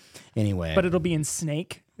 bitch. Anyway. But it'll be in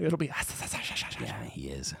Snake. It'll be. Yeah, he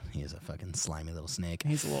is. He is a fucking slimy little snake.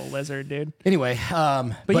 He's a little lizard, dude. Anyway,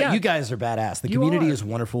 but yeah, you guys are badass. The you community are. is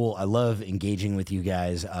wonderful. I love engaging with you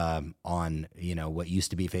guys on, what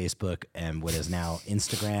used to be Facebook and what is now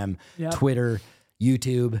Instagram, Yep. Twitter,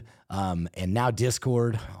 YouTube, and now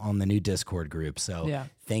Discord on the new Discord group. So Yeah.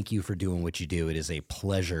 thank you for doing what you do. It is a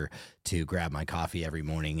pleasure to grab my coffee every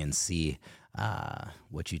morning and see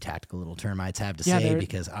what you tactical little termites have to say,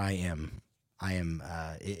 because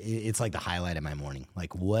it's like the highlight of my morning.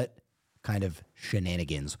 Like, what kind of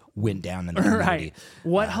shenanigans went down in the community? Right.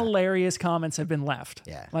 What hilarious comments have been left?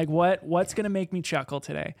 Yeah. Like what's going to make me chuckle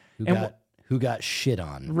today? Who got shit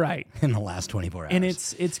on Right. in the last 24 hours? And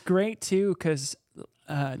it's great too, because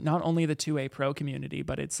not only the 2A pro community,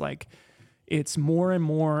 but it's like it's more and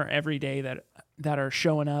more every day that are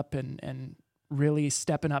showing up and really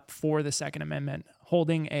stepping up for the Second Amendment,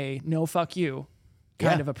 holding a no fuck you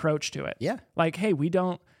kind of approach to it. Yeah. Like, hey, we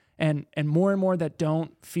don't, and more that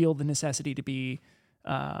don't feel the necessity to be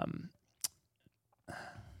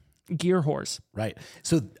gear horse. Right.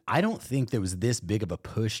 So I don't think there was this big of a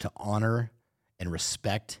push to honor and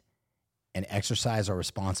respect and exercise our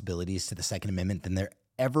responsibilities to the Second Amendment than there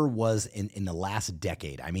ever was in the last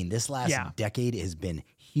decade. I mean, this last decade has been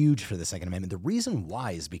huge for the Second Amendment. The reason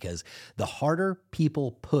why is because the harder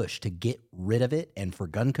people push to get rid of it and for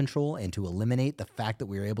gun control and to eliminate the fact that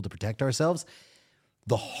we are able to protect ourselves,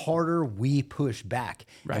 the harder we push back.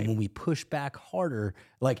 Right. And when we push back harder,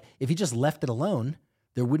 like if you just left it alone,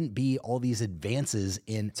 there wouldn't be all these advances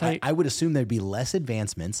in, I would assume there'd be less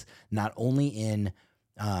advancements, not only in,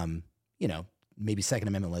 maybe Second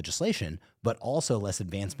Amendment legislation, but also less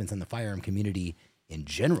advancements in the firearm community in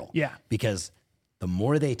general. Yeah. Because the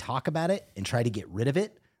more they talk about it and try to get rid of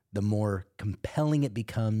it, the more compelling it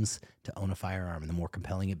becomes to own a firearm and the more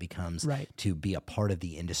compelling it becomes to be a part of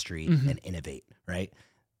the industry and innovate, right?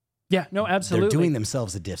 Yeah, no, absolutely. They're doing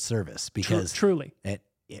themselves a disservice because truly.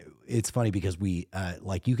 It's funny because we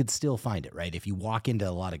you could still find it, right? If you walk into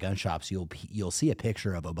a lot of gun shops, you'll see a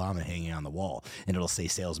picture of Obama hanging on the wall, and it'll say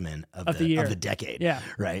 "Salesman of the Decade,"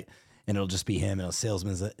 right? And it'll just be him, and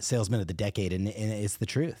salesman of the decade, and it's the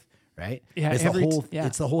truth, right? Yeah,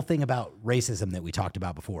 it's the whole thing about racism that we talked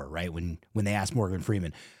about before, right? When they asked Morgan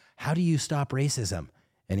Freeman, "How do you stop racism?"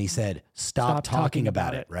 and he said, "Stop talking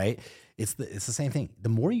about it," right? It's the same thing. The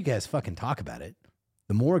more you guys fucking talk about it,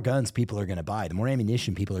 the more guns people are going to buy, the more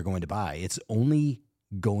ammunition people are going to buy. It's only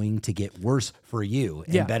going to get worse for you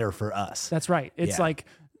and better for us. That's right. It's like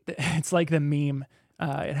the meme.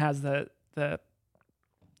 It has the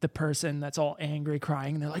person that's all angry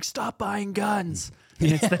crying and they're like, "Stop buying guns."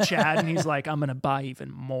 And it's the Chad and he's like, "I'm going to buy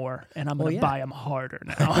even more and I'm going to buy them harder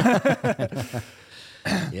now."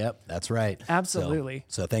 Yep, that's right. Absolutely.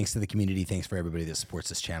 So thanks to the community. Thanks for everybody that supports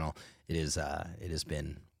this channel. It has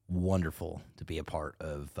been wonderful to be a part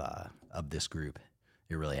of this group.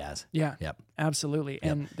 It really has. Yeah. Yep. Absolutely.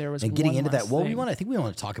 Yep. And there was getting one into that. Well, thing. I think we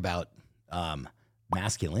want to talk about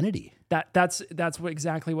masculinity. That's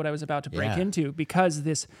exactly what I was about to break into, because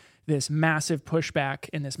this massive pushback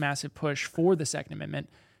and this massive push for the Second Amendment.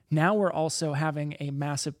 Now we're also having a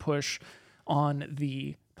massive push on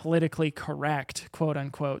the politically correct, quote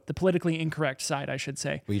unquote, the politically incorrect side, I should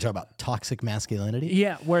say. Were you talking about toxic masculinity?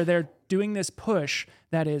 Yeah, where they're doing this push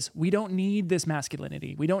that is, we don't need this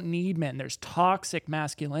masculinity. We don't need men. There's toxic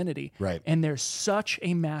masculinity. Right. And there's such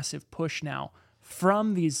a massive push now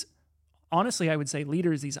from these, honestly, I would say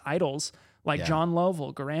leaders, these idols like John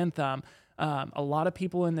Lovell, Garantham, a lot of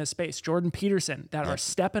people in this space, Jordan Peterson, that are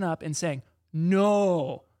stepping up and saying,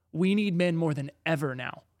 no, we need men more than ever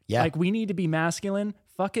now. Yeah. Like, we need to be masculine.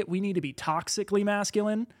 Fuck it. We need to be toxically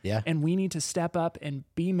masculine. Yeah. And we need to step up and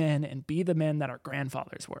be men and be the men that our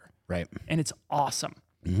grandfathers were. Right. And it's awesome.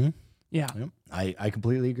 Mm-hmm. Yeah. Yep. I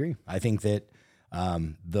completely agree. I think that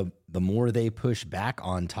the more they push back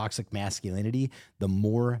on toxic masculinity, the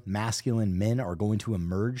more masculine men are going to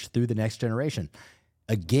emerge through the next generation.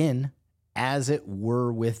 Again, as it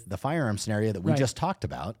were with the firearm scenario that we just talked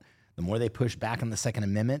about, the more they push back on the Second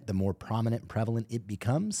Amendment, the more prominent and prevalent it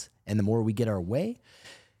becomes, and the more we get our way.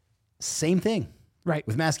 Same thing. Right.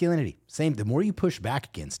 With masculinity. The more you push back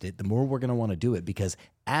against it, the more we're going to want to do it, because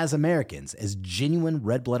as Americans, as genuine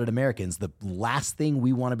red-blooded Americans, the last thing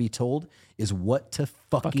we want to be told is what to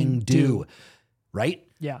fucking do. Right?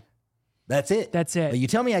 Yeah. That's it. That's it. Like, you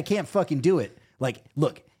tell me I can't fucking do it. Like,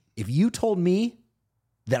 look, if you told me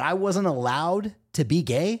that I wasn't allowed to be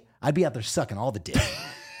gay, I'd be out there sucking all the dick.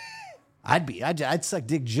 I'd suck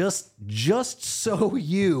dick just so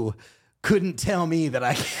you couldn't tell me that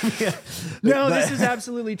I No, this is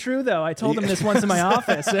absolutely true, though. I told him this once in my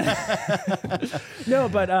office. No,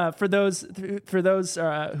 but for those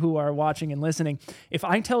who are watching and listening, if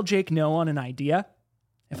I tell Jake no on an idea,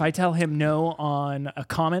 if I tell him no on a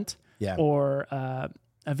comment or a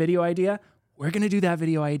video idea, we're going to do that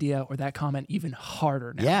video idea or that comment even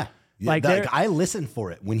harder now. Yeah. Like I listen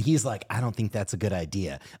for it when he's like, I don't think that's a good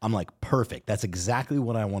idea. I'm like, perfect. That's exactly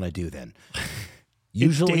what I want to do then.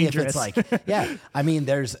 Usually if it's like, yeah, I mean,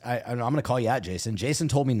 I'm going to call you out, Jason. Jason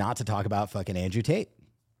told me not to talk about fucking Andrew Tate.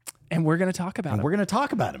 And we're going to talk about him. We're going to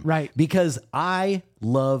talk about him. Right. Because I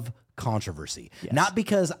love controversy. Yes. Not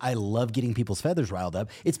because I love getting people's feathers riled up.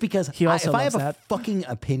 It's because if I have a fucking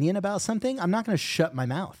opinion about something, I'm not going to shut my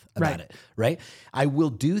mouth about it. Right. I will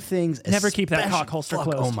do things. Never keep that cock holster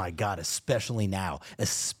closed. Oh my God. Especially now.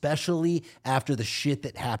 Especially after the shit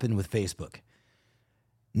that happened with Facebook.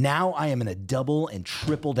 Now I am going to double and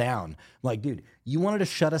triple down. Like, dude, you wanted to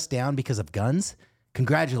shut us down because of guns?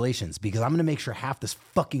 Congratulations, because I'm going to make sure half this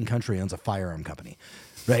fucking country owns a firearm company,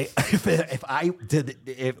 right?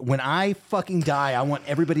 When I fucking die, I want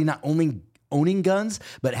everybody not only owning guns,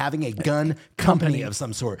 but having a gun company of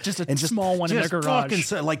some sort. Just a small one in their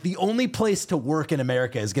garage. Like the only place to work in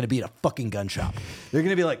America is going to be at a fucking gun shop. They're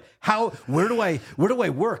going to be like, where do I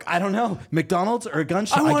work? I don't know. McDonald's or a gun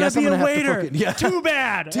shop? I guess I'm going to have to waiter. Too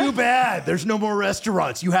bad. Too bad. There's no more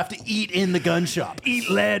restaurants. You have to eat in the gun shop. Eat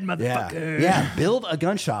lead, motherfucker. Yeah. Build a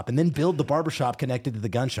gun shop and then build the barbershop connected to the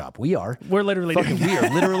gun shop. We're literally doing that. We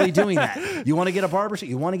are literally doing that. You want to get a barbershop?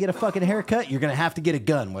 You want to get a fucking haircut? You're going to have to get a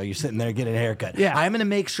gun while you're sitting there getting a haircut. Yeah. I'm going to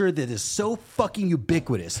make sure that it's so fucking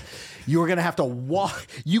ubiquitous. You're going to have to walk.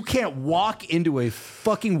 You can't walk into a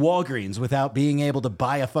fucking Walgreens without being able to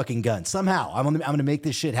buy a fucking gun. Somehow, I'm going to make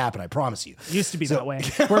this shit happen. I promise you. Used to be that way.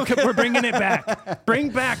 We're bringing it back. Bring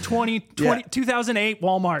back 2008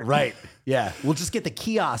 Walmart. Right. Yeah. We'll just get the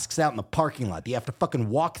kiosks out in the parking lot that you have to fucking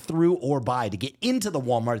walk through or buy to get into the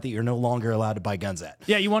Walmart that you're no longer allowed to buy guns at.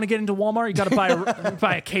 Yeah. You want to get into Walmart? You got to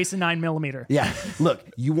buy a case of 9mm. Yeah. Look,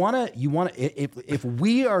 you want to, if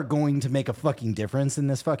we are going to make a fucking difference in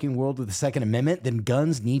this fucking world with the Second Amendment, then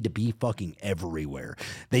guns need to be fucking everywhere.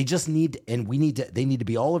 They just need, and they need to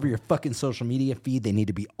be all over your fucking social media feed. They need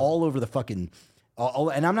to be all over the fucking,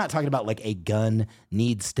 and I'm not talking about like a gun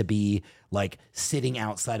needs to be like sitting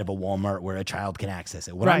outside of a Walmart where a child can access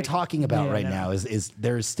it. What I'm talking about now is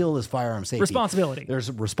there still is firearm safety. Responsibility. There's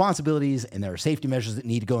responsibilities and there are safety measures that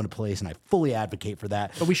need to go into place, and I fully advocate for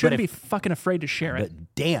that. But we shouldn't be fucking afraid to share it.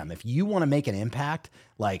 But damn, if you want to make an impact,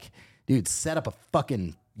 like, dude, set up a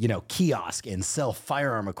fucking, kiosk and sell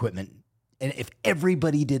firearm equipment. And if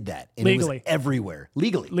everybody did that, and legally, it was everywhere,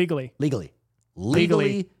 legally.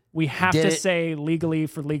 We have to say legally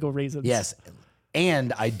for legal reasons. Yes.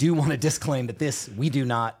 And I do want to disclaim that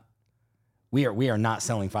we are not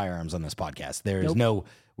selling firearms on this podcast. There is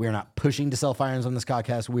we are not pushing to sell firearms on this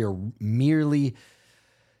podcast. We are merely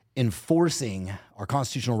enforcing our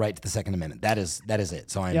constitutional right to the Second Amendment. That is it.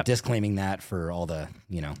 So I'm disclaiming that for all the,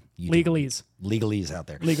 legalese out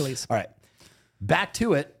there. Legalese. All right. Back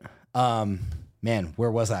to it. Man,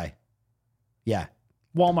 where was I? Yeah.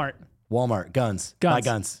 Walmart. Guns. Buy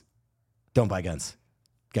guns. Don't buy guns.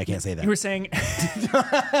 I can't say that. You were saying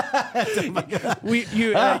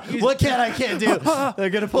what can't do? They're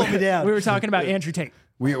gonna pull me down. We were talking about Andrew Tate.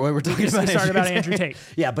 We were talking about Andrew Tate.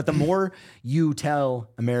 Yeah, but the more you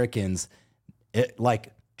tell Americans,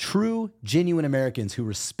 like true, genuine Americans who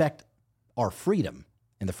respect our freedom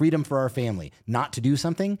and the freedom for our family, not to do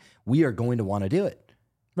something, we are going to want to do it.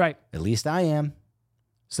 Right. At least I am.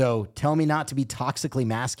 So tell me not to be toxically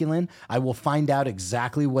masculine. I will find out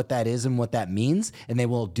exactly what that is and what that means, and they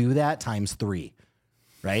will do that times 3,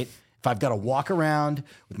 right? If I've got to walk around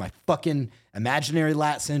with my fucking imaginary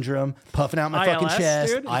lat syndrome, puffing out my fucking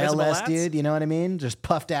chest, dude, ILS, dude, you know what I mean? Just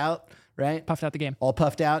puffed out, right? Puffed out the game. All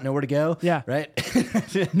puffed out, nowhere to go. Yeah. Right?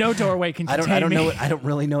 No doorway can contain me. I don't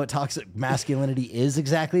really know what toxic masculinity is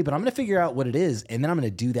exactly, but I'm going to figure out what it is, and then I'm going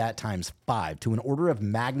to do that times 5 to an order of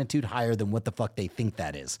magnitude higher than what the fuck they think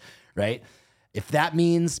that is, right? If that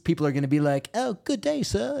means people are going to be like, oh, good day,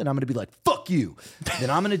 sir, and I'm going to be like, fuck you, then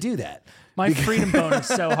I'm going to do that. My freedom bone is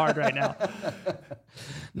so hard right now.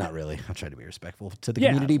 Not really. I'll try to be respectful to the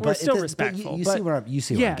community, but still respectful. You see where I'm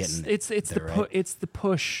getting. It's the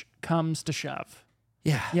push comes to shove.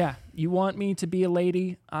 Yeah. Yeah. You want me to be a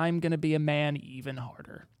lady? I'm going to be a man even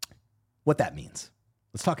harder. What that means.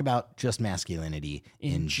 Let's talk about just masculinity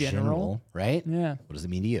in general, right? Yeah. What does it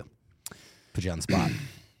mean to you? Put you on the spot.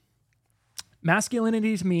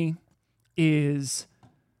 Masculinity to me is,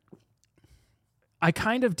 I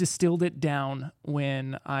kind of distilled it down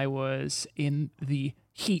when I was in the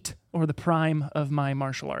heat or the prime of my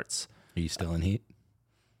martial arts. Are you still in heat?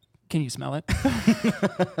 Can you smell it?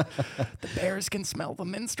 The bears can smell the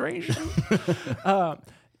menstruation. God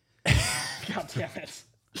damn it.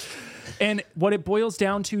 And what it boils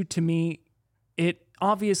down to me, it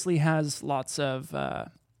obviously has lots of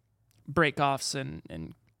break-offs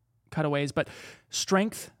and cutaways, but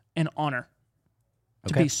strength and honor.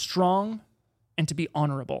 To be strong and to be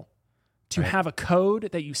honorable. To have a code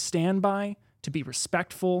that you stand by, to be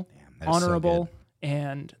respectful, honorable,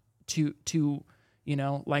 and to you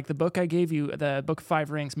know, like the book I gave you, the book of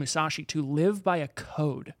 5 Rings, Musashi, to live by a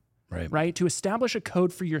code, right? To establish a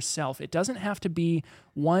code for yourself. It doesn't have to be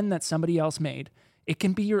one that somebody else made. It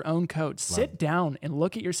can be your own code. Sit down and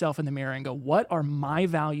look at yourself in the mirror and go, what are my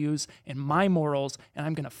values and my morals? And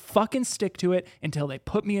I'm going to fucking stick to it until they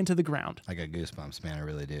put me into the ground. I got goosebumps, man. I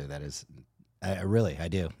really do. That is, I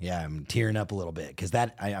do. Yeah, I'm tearing up a little bit because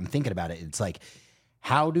I'm thinking about it. It's like,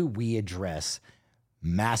 how do we address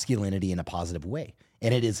masculinity in a positive way?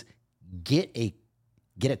 And it is get a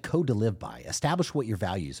code to live by, establish what your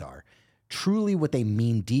values are, truly what they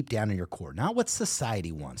mean deep down in your core, not what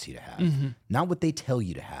society wants you to have, not what they tell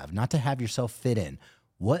you to have, not to have yourself fit in.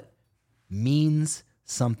 What means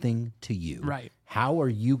something to you? Right. How are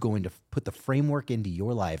you going to put the framework into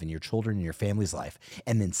your life and your children and your family's life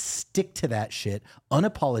and then stick to that shit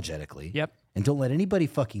unapologetically? Yep. And don't let anybody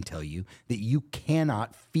fucking tell you that you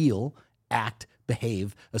cannot feel, act,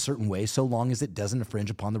 behave a certain way so long as it doesn't infringe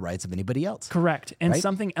upon the rights of anybody else. Correct. And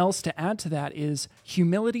something else to add to that is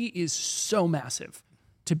humility is so massive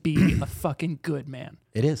to be a fucking good man.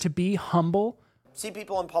 It is. To be humble. See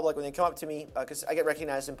people in public when they come up to me, because I get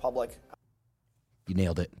recognized in public. You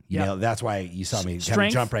nailed it. You nailed it. That's why you saw me kind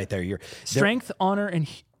of jump right there. Strength, honor, and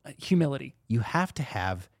humility. You have to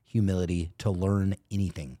have humility to learn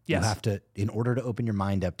anything. Yes. You have to, in order to open your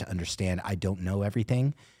mind up to understand, I don't know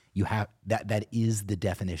everything. You have that is the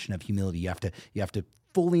definition of humility. You have to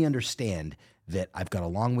fully understand that I've got a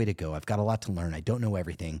long way to go. I've got a lot to learn. I don't know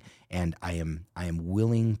everything, and I am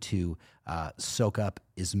willing to soak up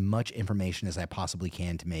as much information as I possibly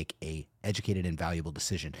can to make a educated and valuable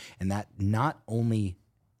decision. And that not only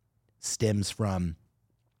stems from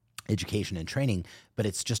education and training, but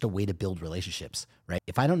it's just a way to build relationships, right?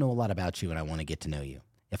 If I don't know a lot about you and I want to get to know you,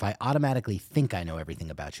 if I automatically think I know everything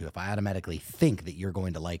about you, if I automatically think that you're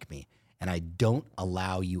going to like me, and I don't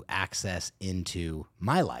allow you access into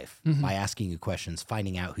my life by asking you questions,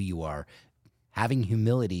 finding out who you are, having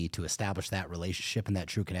humility to establish that relationship and that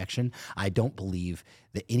true connection, I don't believe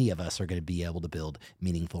that any of us are going to be able to build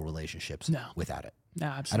meaningful relationships without it. No,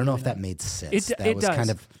 absolutely. I don't know if that made sense. It does. Kind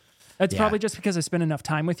of. That's probably just because I spent enough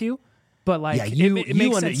time with you. But like, yeah, it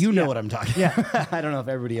makes sense. You know what I'm talking about. Yeah. I don't know if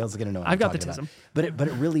everybody else is going to know what I've I'm got the talking tism. about. But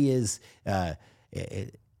it really is,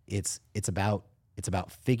 it's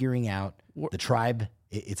about figuring out the tribe.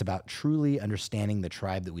 It's about truly understanding the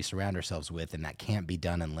tribe that we surround ourselves with. And that can't be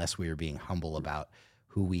done unless we are being humble about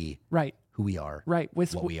who we are,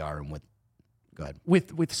 with what we are, and what, go ahead.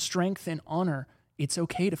 With strength and honor, it's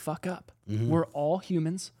okay to fuck up. We're all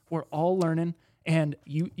humans. We're all learning. And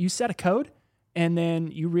you set a code, and then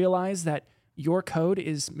you realize that your code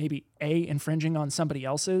is maybe infringing on somebody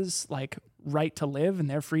else's like right to live and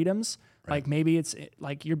their freedoms. Right. Like maybe it's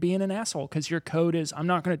like you're being an asshole because your code is I'm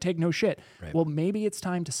not going to take no shit. Right. Well, maybe it's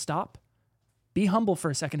time to stop, be humble for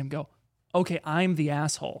a second, and go, okay, I'm the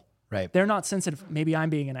asshole. Right. They're not sensitive. Maybe I'm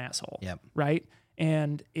being an asshole. Yep. Right.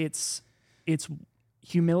 And it's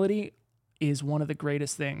humility is one of the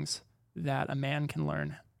greatest things that a man can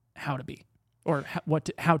learn how to be, or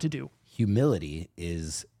how to do. Humility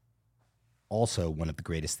is also one of the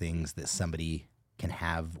greatest things that somebody can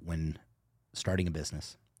have when starting a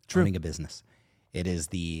business, owning a business.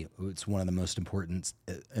 It's one of the most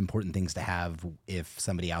important things to have if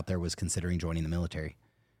somebody out there was considering joining the military.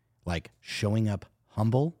 Like, showing up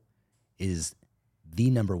humble is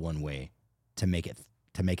the number one way to make it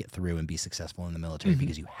through and be successful in the military,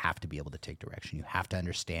 because you have to be able to take direction. You have to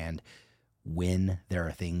understand when there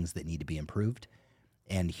are things that need to be improved.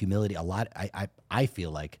 And humility, I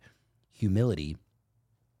feel like humility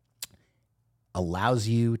allows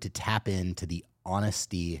you to tap into the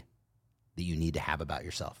honesty that you need to have about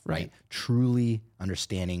yourself, right? Truly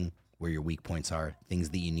understanding where your weak points are, things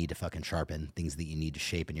that you need to fucking sharpen, things that you need to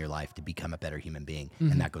shape in your life to become a better human being.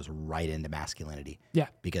 And that goes right into masculinity. Yeah.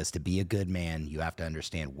 Because to be a good man, you have to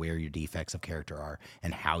understand where your defects of character are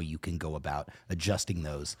and how you can go about adjusting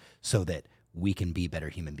those so that we can be better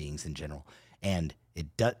human beings in general. And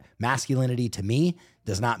masculinity to me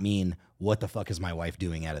does not mean what the fuck is my wife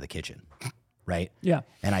doing out of the kitchen, right? Yeah.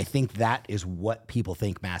 And I think that is what people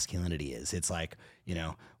think masculinity is. It's like,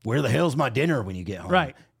 where the hell's my dinner when you get home?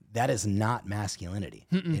 Right. That is not masculinity.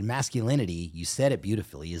 And masculinity, you said it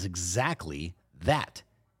beautifully, is exactly that.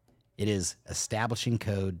 It is establishing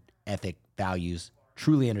code, ethic, values,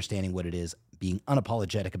 truly understanding what it is, being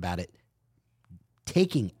unapologetic about it,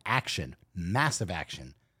 taking action, massive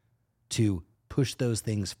action, to push those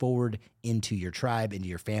things forward into your tribe, into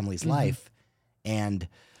your family's life. And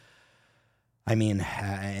I mean,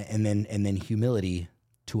 and then humility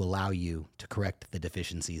to allow you to correct the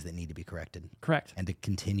deficiencies that need to be corrected. Correct. And to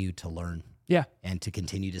continue to learn. Yeah. And to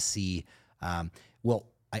continue to see,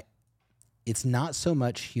 it's not so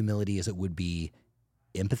much humility as it would be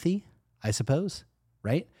empathy, I suppose,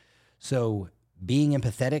 right? So being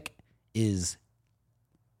empathetic is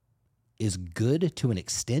good to an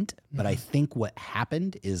extent, but I think what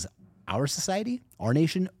happened is our society, our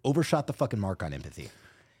nation, overshot the fucking mark on empathy.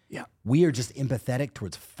 Yeah. We are just empathetic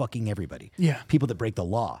towards fucking everybody. Yeah. People that break the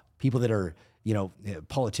law, people that are,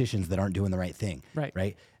 politicians that aren't doing the right thing. Right.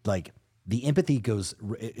 Right. Like the empathy goes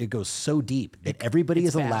so deep that everybody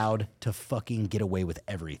is allowed to fucking get away with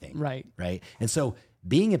everything. Right. Right. And so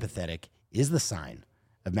being empathetic is the sign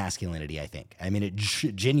of masculinity, I think. I mean, it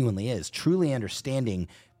genuinely is. Truly understanding,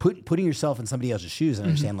 putting yourself in somebody else's shoes and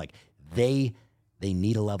understand like they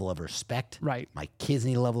need a level of respect. Right. My kids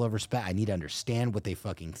need a level of respect. I need to understand what they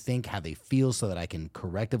fucking think, how they feel, so that I can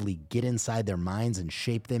correctively get inside their minds and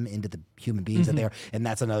shape them into the human beings that they are. And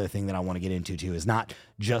that's another thing that I want to get into too, is not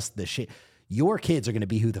just the shit. Your kids are going to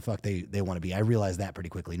be who the fuck they want to be. I realize that pretty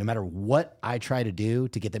quickly. No matter what I try to do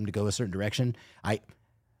to get them to go a certain direction,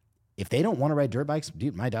 if they don't want to ride dirt bikes,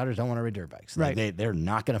 dude, my daughters don't want to ride dirt bikes. Right. They're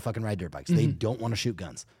not going to fucking ride dirt bikes. They don't want to shoot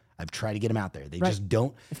guns. I've tried to get them out there. They just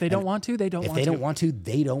don't. If they don't want to, they don't want to. If they don't want to,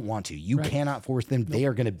 they don't want to. You cannot force them. They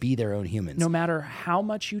are going to be their own humans. No matter how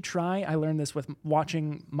much you try, I learned this with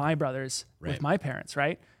watching my brothers with my parents,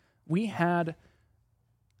 right? We had,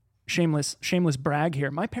 shameless brag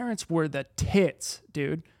here, my parents were the tits,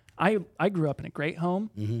 dude. I grew up in a great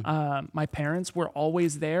home. My parents were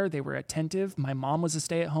always there. They were attentive. My mom was a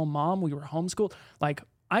stay-at-home mom. We were homeschooled. Like,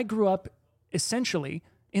 I grew up essentially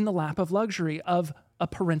in the lap of luxury of a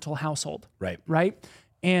parental household. Right.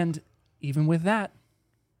 And even with that,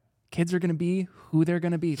 kids are going to be who they're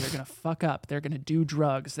going to be. They're going to fuck up. They're going to do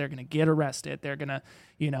drugs. They're going to get arrested. They're going to,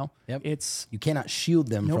 you cannot shield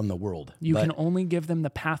them from the world. You can only give them the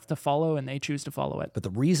path to follow, and they choose to follow it. But the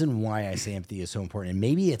reason why I say empathy is so important, and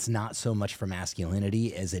maybe it's not so much for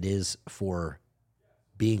masculinity as it is for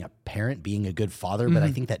being a parent, being a good father, but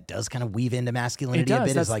I think that does kind of weave into masculinity a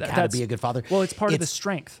bit, is like how to be a good father. Well, it's part of the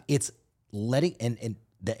strength. It's letting, and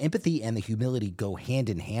the empathy and the humility go hand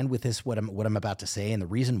in hand with this, what I'm about to say. And the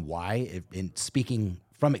reason why, in speaking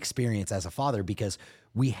from experience as a father, because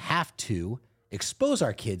we have to expose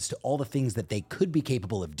our kids to all the things that they could be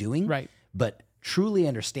capable of doing. Right. But truly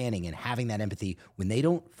understanding and having that empathy when they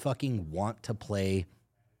don't fucking want to play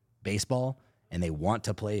baseball and they want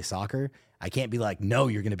to play soccer, I can't be like, no,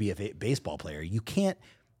 you're going to be a baseball player. You can't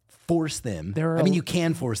force them. You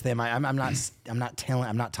can force them. I'm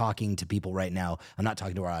not talking to people right now. I'm not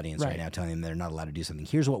talking to our audience right now, telling them they're not allowed to do something.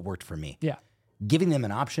 Here's what worked for me. Yeah. Giving them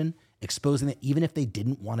an option, exposing them, even if they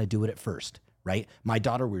didn't want to do it at first, right? My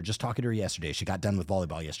daughter, we were just talking to her yesterday. She got done with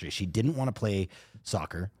volleyball yesterday. She didn't want to play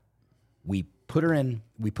soccer. We put her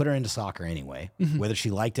into soccer anyway, whether she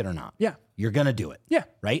liked it or not. Yeah. You're going to do it. Yeah.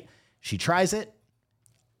 Right? She tries it.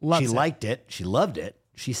 She liked it. She loved it.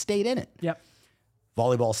 She stayed in it. Yep.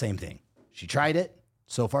 Volleyball, same thing. She tried it.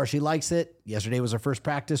 So far, she likes it. Yesterday was her first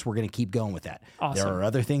practice. We're going to keep going with that. Awesome. There are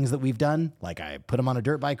other things that we've done. Like I put them on a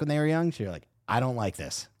dirt bike when they were young. She's like, I don't like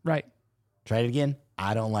this. Right. Try it again.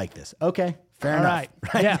 I don't like this. Okay. Fair enough.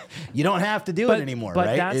 Right. Yeah. You don't have to do it anymore, but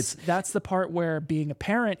right? That's the part where being a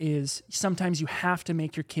parent is sometimes you have to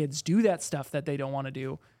make your kids do that stuff that they don't want to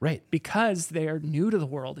do. Right. Because they are new to the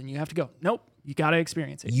world and you have to go, nope, you got to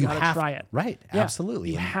experience it. You got to try it. Right. Yeah,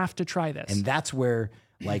 absolutely. You have to try this. And that's where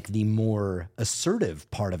like the more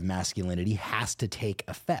assertive part of masculinity has to take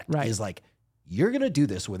effect. Right. Is like, you're going to do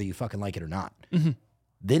this whether you fucking like it or not.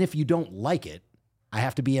 Then if you don't like it, I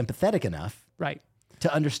have to be empathetic enough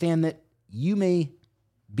to understand that you may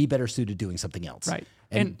be better suited doing something else. Right.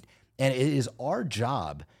 And it is our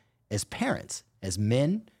job as parents, as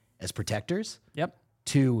men, as protectors,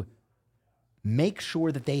 to make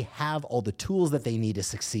sure that they have all the tools that they need to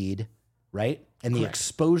succeed, right? And the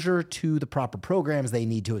exposure to the proper programs they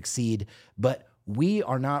need to exceed, but we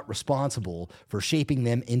are not responsible for shaping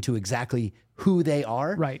them into exactly who they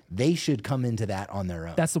are. Right. They should come into that on their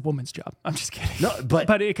own. That's the woman's job. I'm just kidding. No,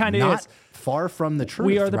 but it kind of not is. far from the truth.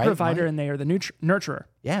 We are the right? provider and they are the nurturer.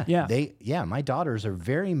 Yeah. My daughters are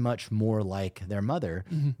very much more like their mother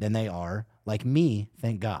than they are like me,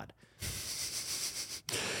 thank God.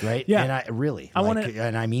 Right? Yeah. And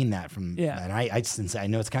and I mean that and since I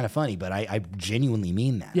know it's kind of funny, but I genuinely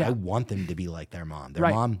mean that. Yeah. I want them to be like their mom. Their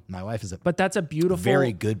Right. mom, my wife is But that's a beautiful,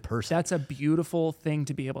 very good person. That's a beautiful thing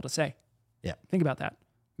to be able to say. Yeah. Think about that.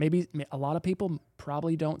 Maybe a lot of people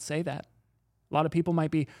probably don't say that. A lot of people might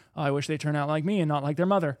be, oh, I wish they turn out like me and not like their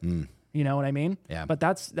mother. You know what I mean? Yeah. But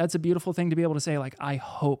that's a beautiful thing to be able to say, like, I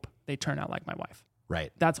hope they turn out like my wife.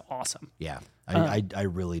 Right. That's awesome. Yeah. I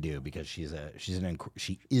really do, because she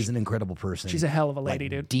is an incredible person. She's a hell of a lady,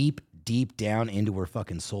 like, dude. Deep down into her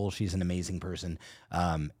fucking soul, she's an amazing person.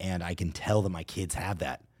 And I can tell that my kids have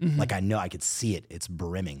that. Like, I know, I could see it. It's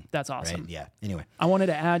brimming. That's awesome. Right? Yeah. Anyway, I wanted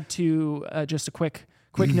to add to just a quick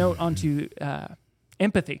note onto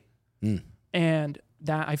empathy. And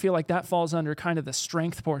that I feel like that falls under kind of the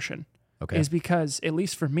strength portion. Okay. Is because, at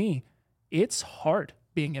least for me, it's hard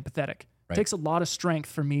being empathetic. It takes a lot of strength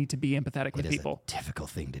for me to be empathetic with people. It's a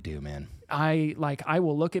difficult thing to do, man. I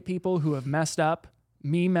will look at people who have messed up,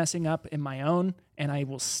 me messing up in my own, and I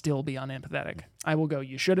will still be unempathetic. I will go,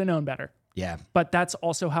 you should have known better. Yeah. But that's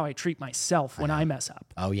also how I treat myself when I mess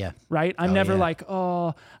up. Oh, yeah. Right? I'm never yeah. like,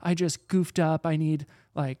 oh, I just goofed up. I need,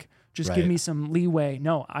 just give me some leeway.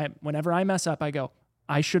 No, whenever I mess up, I go,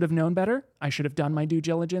 I should have known better. I should have done my due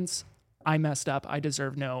diligence. I messed up. I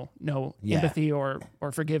deserve no empathy or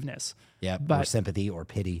forgiveness. Yeah, but or sympathy or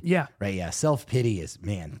pity. Yeah. Right, yeah. Self-pity is,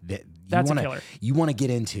 man, That's a killer. You want to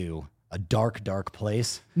get into a dark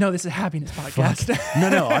place. No, this is a happiness podcast.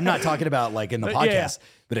 No, I'm not talking about like in the podcast. Yeah.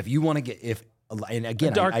 But if you want to get, and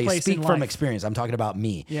again, I place speak in from life. experience. I'm talking about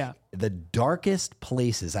me. Yeah. The darkest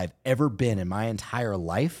places I've ever been in my entire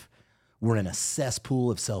life were in a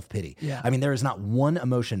cesspool of self-pity. Yeah. I mean, there is not one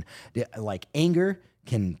emotion, like anger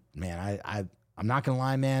can, man, I'm not going to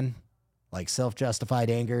lie, man, like self-justified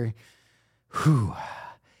anger,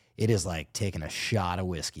 it is like taking a shot of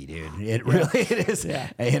whiskey, dude. It really it is. Yeah.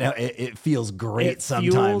 You know, it feels great it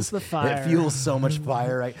sometimes. Fuels the fire. It fuels so much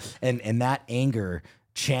fire, right? And that anger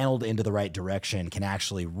channeled into the right direction can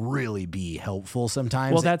actually really be helpful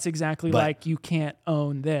sometimes. Well, that's exactly like, you can't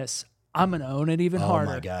own this. I'm going to own it even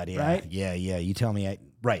harder. Oh my God, yeah. Right? Yeah. You tell me,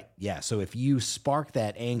 right, yeah. So if you spark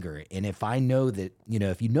that anger, and if I know that,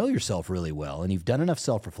 if you know yourself really well and you've done enough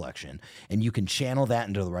self-reflection and you can channel that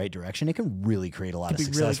into the right direction, it can really create a lot of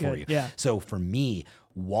success really for you. Yeah. So for me,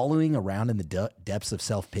 wallowing around in the depths of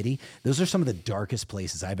self-pity, those are some of the darkest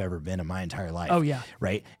places I've ever been in my entire life. Oh, yeah.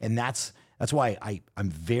 Right? And that's why I'm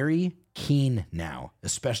very keen now,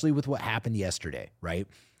 especially with what happened yesterday, right?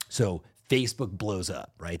 So Facebook blows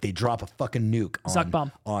up, right? They drop a fucking nuke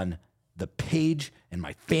on the page and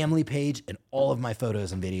my family page and all of my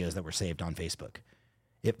photos and videos that were saved on Facebook.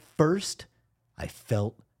 At first,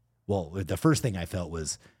 the first thing I felt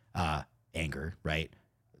was anger, right?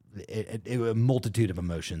 A multitude of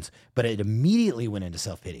emotions, but it immediately went into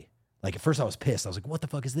self-pity. Like at first I was pissed. I was like, what the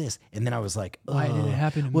fuck is this? And then I was like, why did it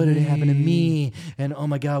happen to me? What did it happen to me? And oh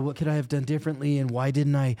my God, what could I have done differently? And why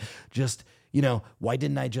didn't I just be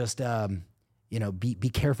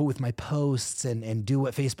careful with my posts and do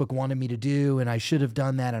what Facebook wanted me to do? And I should have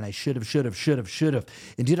done that. And I should have.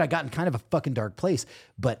 And dude, I got in kind of a fucking dark place,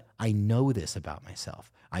 but I know this about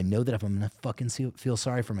myself. I know that if I'm going to fucking feel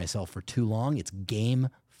sorry for myself for too long, it's game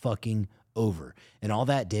fucking over. And all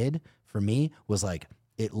that did for me was like,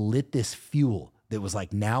 it lit this fuel that was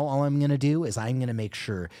like, now all I'm going to do is I'm going to make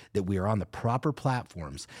sure that we are on the proper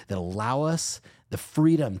platforms that allow us the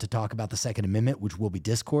freedom to talk about the Second Amendment, which will be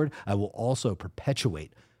Discord. I will also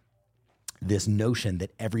perpetuate this notion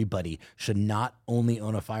that everybody should not only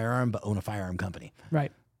own a firearm, but own a firearm company.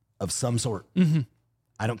 Right. Of some sort. Mm-hmm.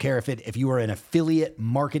 I don't care if you are an affiliate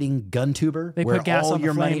marketing gun tuber, they where put gas all on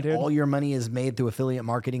your the flame, money, dude. all your money is made through affiliate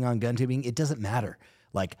marketing on gun tubing. It doesn't matter.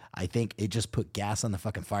 Like, I think it just put gas on the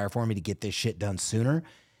fucking fire for me to get this shit done sooner.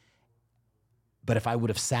 But if I would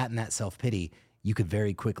have sat in that self-pity, you could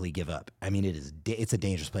very quickly give up. I mean, it's a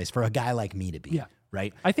dangerous place for a guy like me to be. Yeah.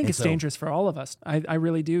 Right? I think it's dangerous for all of us. I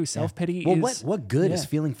really do. Self-pity is... What good is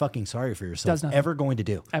feeling fucking sorry for yourself ever going to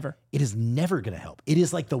do? Ever. It is never going to help. It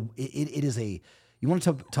is like it is a... You want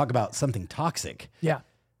to talk about something toxic. Yeah.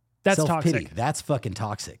 That's self-pity, toxic. That's fucking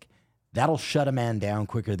toxic. That'll shut a man down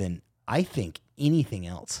quicker than I think anything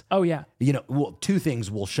else. Oh, yeah. Two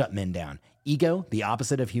things will shut men down. Ego, the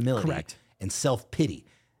opposite of humility. Correct. And self-pity.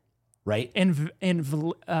 right? And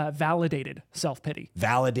validated self-pity.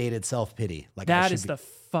 Validated self-pity. Like That is the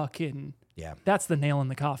fucking... Yeah. That's the nail in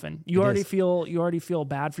the coffin. You already feel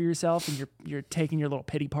bad for yourself, and you're taking your little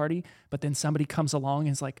pity party, but then somebody comes along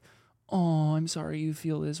and is like, "Oh, I'm sorry you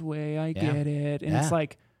feel this way. I get it." And it's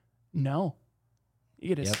like, no.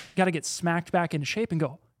 You got to get smacked back into shape and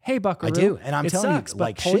go, "Hey, buckaroo." I do. And I'm telling you,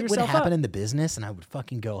 like, shit would happen up. in the business, and I would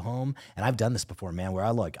fucking go home. And I've done this before, man, where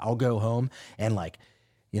I'll go home and, like,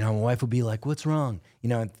 you know, my wife would be like, "What's wrong?" You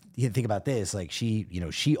know, and you think about this, like, she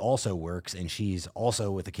also works, and she's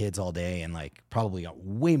also with the kids all day, and, like, probably got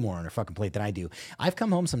way more on her fucking plate than I do. I've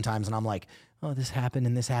come home sometimes and I'm like, "Oh, this happened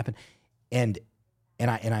and this happened." And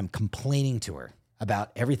I'm complaining to her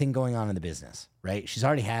about everything going on in the business, right? She's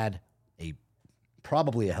already had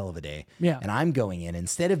probably a hell of a day. Yeah. And I'm going in,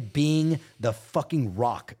 instead of being the fucking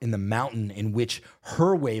rock in the mountain in which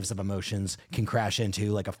her waves of emotions can crash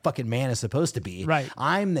into like a fucking man is supposed to be. Right.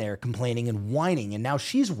 I'm there complaining and whining. And now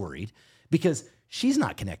she's worried because she's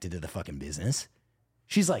not connected to the fucking business.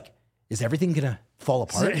 She's like, is everything going to fall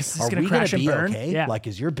apart? Is this Are gonna we going crash to and be burn? okay? Yeah. Like,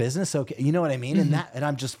 is your business okay? You know what I mean? And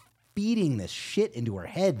I'm just feeding this shit into her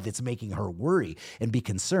head that's making her worry and be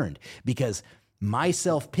concerned, because my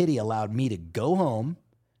self-pity allowed me to go home,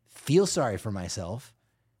 feel sorry for myself,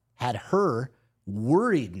 had her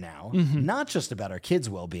worried now, not just about our kids'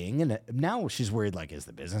 well-being. And now she's worried, like, is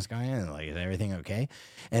the business going? Like, is everything okay?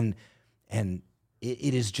 And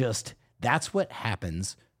it is just, that's what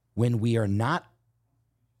happens when we are not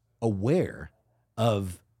aware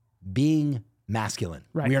of being masculine.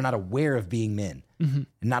 Right. We are not aware of being men, and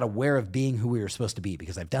not aware of being who we are supposed to be,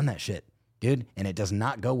 because I've done that shit, dude, and it does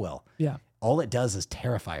not go well. Yeah. All it does is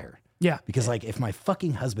terrify her. Yeah. Because, like, if my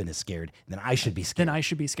fucking husband is scared, then I should be scared. Then I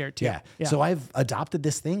should be scared too. Yeah. So I've adopted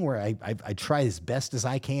this thing where I try as best as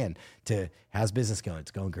I can to, how's business going? It's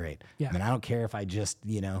going great. Yeah. I mean, I don't care if I just,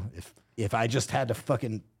 if I just had to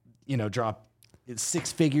fucking, drop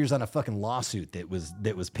 6 figures on a fucking lawsuit that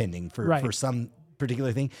was pending for some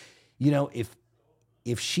particular thing.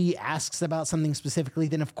 If she asks about something specifically,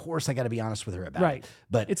 then of course I got to be honest with her about it.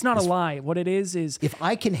 But it's not a lie. What it is if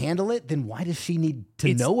I can handle it, then why does she need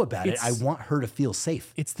to know about it? I want her to feel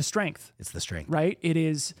safe. It's the strength. It's the strength. Right? It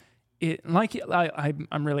is.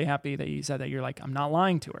 I'm really happy that you said that. You're like, I'm not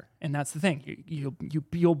lying to her, and that's the thing.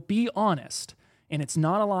 You'll be honest, and it's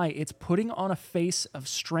not a lie. It's putting on a face of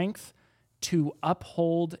strength to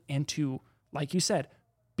uphold and to, like you said,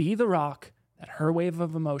 be the rock that her wave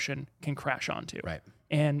of emotion can crash onto. Right.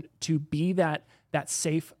 And to be that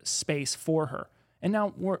safe space for her. And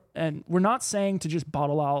now we're not saying to just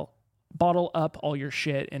bottle up all your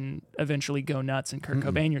shit and eventually go nuts and Kurt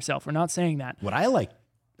Cobain yourself. We're not saying that. What I like.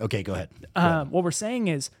 Okay, go ahead. What we're saying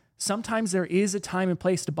is sometimes there is a time and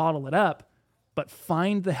place to bottle it up, but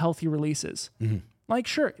find the healthy releases. Like,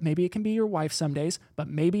 sure, maybe it can be your wife some days, but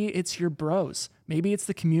maybe it's your bros. Maybe it's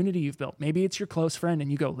the community you've built. Maybe it's your close friend, and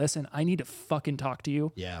you go, listen, I need to fucking talk to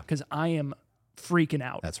you. Yeah. Because I am freaking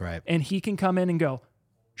out. That's right. And he can come in and go,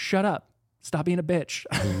 shut up. Stop being a bitch.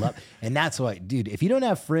 And that's why, dude, if you don't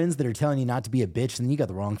have friends that are telling you not to be a bitch, then you got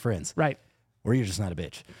the wrong friends. Right. Or you're just not a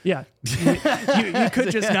bitch. Yeah. You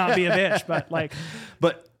could just not be a bitch, but like...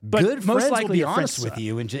 But good most friends likely will be your honest friends with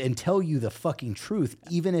you and tell you the fucking truth,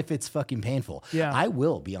 even if it's fucking painful. Yeah. I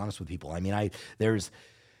will be honest with people. I mean, I'm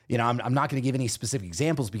not going to give any specific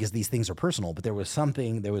examples because these things are personal, but there was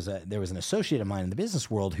an associate of mine in the business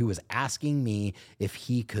world who was asking me if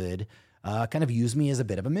he could kind of use me as a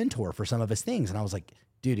bit of a mentor for some of his things. And I was like,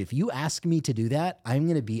 dude, if you ask me to do that, I'm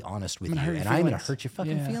going to be honest with you, and I'm going to hurt your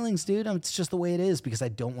fucking feelings, dude. It's just the way it is, because I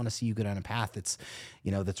don't want to see you go down a path that's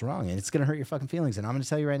wrong, and it's going to hurt your fucking feelings. And I'm going to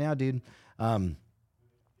tell you right now, dude, I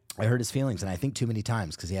hurt his feelings, and I think too many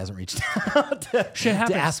times, because he hasn't reached out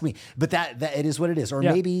to ask me. But that it is what it is. Or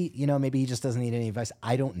maybe he just doesn't need any advice.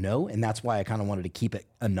 I don't know, and that's why I kind of wanted to keep it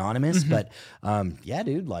anonymous. But yeah,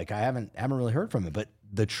 dude, like I haven't really heard from him. But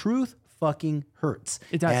the truth fucking hurts.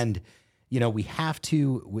 It does. And we have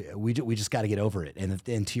to, we just got to get over it.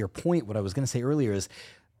 And to your point, what I was going to say earlier is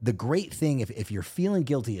the great thing, if you're feeling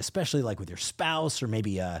guilty, especially like with your spouse or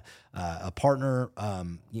maybe a partner,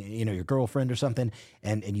 your girlfriend or something,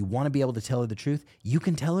 and you want to be able to tell her the truth, you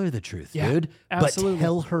can tell her the truth, dude. Absolutely. But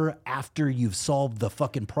tell her after you've solved the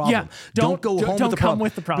fucking problem. Yeah. Don't go home don't with the come problem.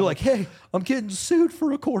 with the problem. Be like, hey, I'm getting sued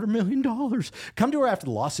for $250,000. Come to her after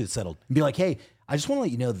the lawsuit's settled and be like, hey, I just want to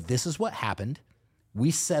let you know that this is what happened.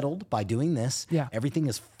 We settled by doing this. Yeah. Everything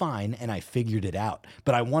is fine, and I figured it out.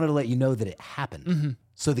 But I wanted to let you know that it happened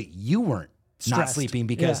so that you weren't not Stressed. sleeping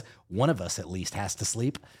because one of us at least has to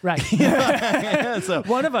sleep. Right. So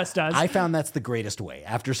One of us does. I found that's the greatest way.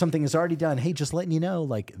 After something is already done, hey, just letting you know,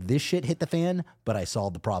 like this shit hit the fan, but I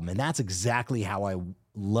solved the problem. And that's exactly how I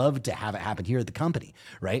love to have it happen here at the company,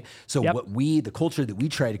 right? So the culture that we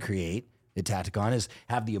try to create at Tacticon is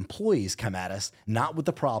have the employees come at us, not with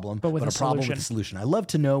the problem, but with a a problem solution. with the solution. I love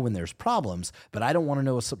to know when there's problems, but I don't want to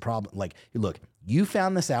know what's the problem. Like, look, you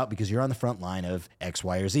found this out because you're on the front line of X,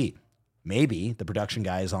 Y, or Z. Maybe the production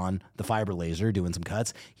guy is on the fiber laser doing some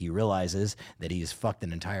cuts. He realizes that he's fucked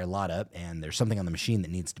an entire lot up and there's something on the machine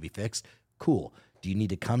that needs to be fixed. Cool. Do you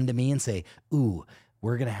need to come to me and say, ooh,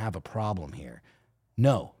 we're going to have a problem here?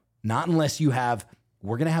 No, not unless you have,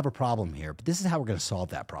 we're going to have a problem here, but this is how we're going to solve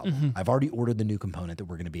that problem. I've already ordered the new component that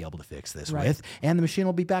we're going to be able to fix this with, and the machine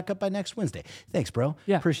will be back up by next Wednesday. Thanks, bro.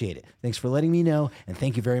 Yeah. Appreciate it. Thanks for letting me know, and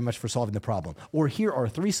thank you very much for solving the problem. Or here are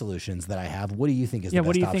 3 solutions that I have. What do you think is the best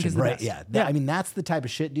what do you option? think is the right? best? Yeah. I mean, that's the type of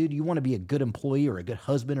shit, dude. You want to be a good employee or a good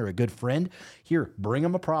husband or a good friend. Here, bring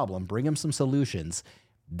them a problem. Bring them some solutions.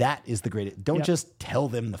 That is the greatest. Don't just tell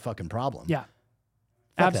them the fucking problem. Yeah.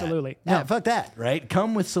 Fuck Absolutely. That. Yeah, fuck that, right?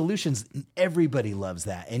 Come with solutions. Everybody loves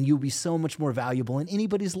that. And you'll be so much more valuable in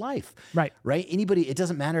anybody's life. Right. Right? Anybody, it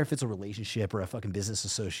doesn't matter if it's a relationship or a fucking business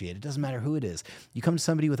associate. It doesn't matter who it is. You come to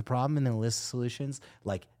somebody with a problem and then a list of solutions,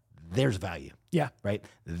 like there's value. Yeah. Right?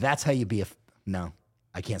 That's how you be no,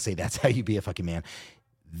 I can't say that's how you be a fucking man.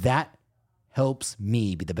 That helps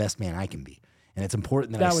me be the best man I can be. And it's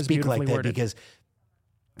important that I was speak like beautifully that worded. because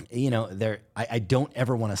I don't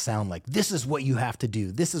ever want to sound like this is what you have to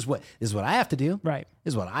do. This is what I have to do. Right.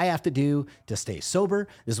 This is what I have to do to stay sober.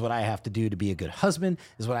 This is what I have to do to be a good husband.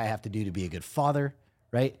 This is what I have to do to be a good father.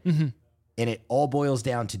 Right. Mm-hmm. And it all boils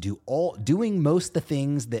down to doing most the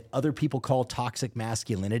things that other people call toxic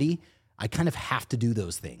masculinity. I kind of have to do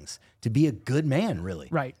those things to be a good man, really.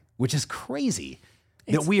 Right. Which is crazy.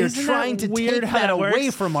 That we are Isn't trying that to weird take how that that away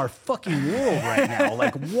works? from our fucking world right now.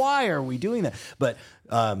 Like, why are we doing that? But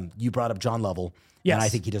you brought up John Lovell. Yes. And I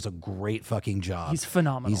think he does a great fucking job. He's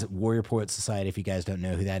phenomenal. He's at Warrior Poet Society. If you guys don't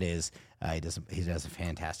know who that is, he does a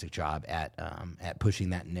fantastic job at pushing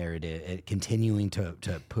that narrative, at continuing to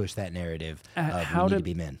push that narrative of we need to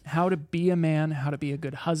be men. How to be a man, how to be a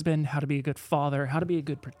good husband, how to be a good father, how to be a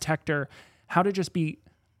good protector, how to just be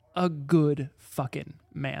a good fucking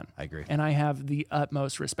man. I agree. And I have the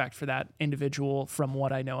utmost respect for that individual from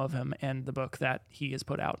what I know of him and the book that he has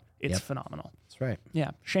put out. It's phenomenal. That's right.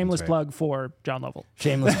 Yeah. Shameless plug for John Lovell.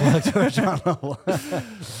 Shameless plug to John Lovell.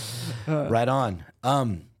 Right on.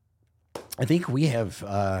 I think we have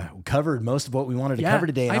covered most of what we wanted to cover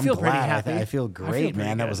today. And I feel I'm glad. pretty happy. I feel great,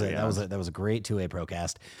 man. That pretty was good, that was a great 2A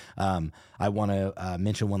Procast. I want to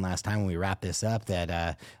mention one last time when we wrap this up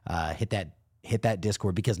that hit that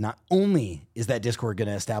Discord, because not only is that Discord going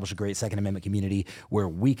to establish a great Second Amendment community where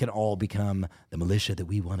we can all become the militia that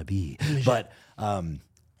we want to be, but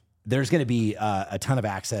there's going to be a ton of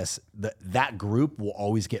access. That group will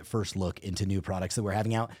always get first look into new products that we're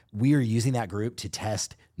having out. We are using that group to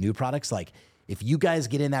test new products. Like if you guys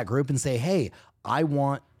get in that group and say, hey,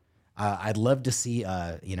 I'd love to see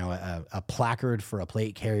a placard for a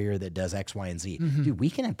plate carrier that does X, Y, and Z. Dude,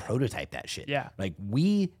 we can prototype that shit. Yeah. Like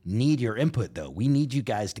we need your input though. We need you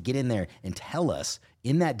guys to get in there and tell us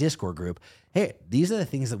in that Discord group, hey, these are the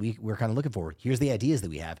things that we're kind of looking for. Here's the ideas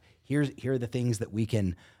that we have. Here are the things that we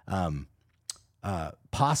can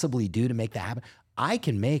possibly do to make that happen. I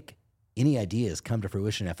can make any ideas come to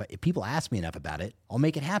fruition. If people ask me enough about it, I'll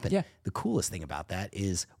make it happen. Yeah. The coolest thing about that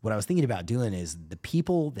is what I was thinking about doing is the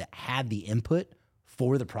people that had the input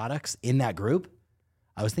for the products in that group.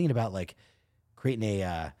 I was thinking about like creating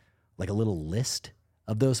a little list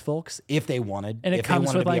of those folks if they wanted. And it if they comes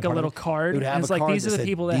wanted with to be like a part of little it. card. It would have And it's a like, card these are the said,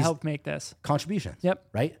 people that "These helped make this. Contributions. Yep.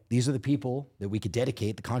 Right? These are the people that we could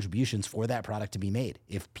dedicate the contributions for that product to be made.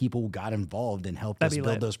 If people got involved and helped us That'd be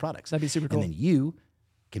build lit. those products. That'd be super cool. And then you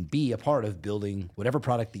can be a part of building whatever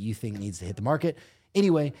product that you think needs to hit the market.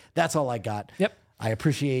 Anyway, that's all I got. Yep. I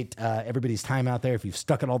appreciate everybody's time out there. If you've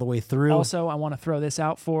stuck it all the way through. Also, I want to throw this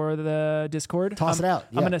out for the Discord. Toss it out.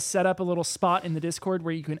 I'm going to set up a little spot in the Discord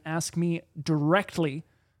where you can ask me directly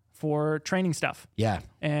for training stuff. Yeah.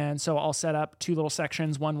 And so I'll set up 2 little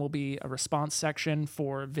sections. One will be a response section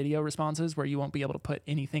for video responses where you won't be able to put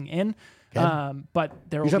anything in. But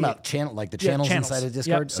there will You're talking be about channels inside of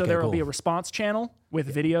Discord? Yep. So Okay, there will cool. be a response channel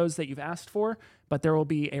with videos that you've asked for, but there will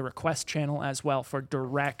be a request channel as well for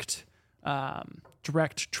direct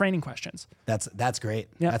training questions. That's great.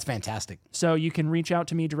 Yep. That's fantastic. So you can reach out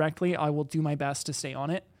to me directly. I will do my best to stay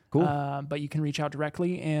on it. Cool. But you can reach out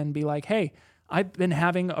directly and be like, hey, I've been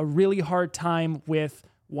having a really hard time with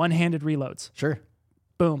one-handed reloads. Sure.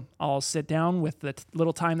 boom, I'll sit down with the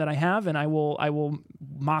little time that I have, and I will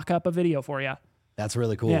mock up a video for you. That's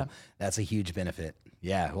really cool. Yeah. That's a huge benefit.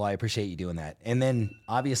 Yeah. Well, I appreciate you doing that. And then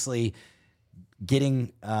obviously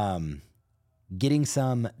getting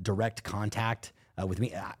some direct contact with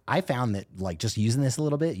me. I found that like just using this a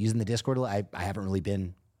little bit, using the Discord, I haven't really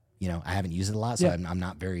been, I haven't used it a lot. So I'm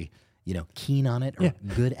not very, keen on it or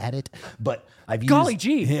good at it, but I've used. Golly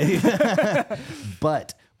gee.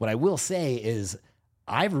 But what I will say is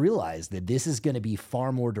I've realized that this is going to be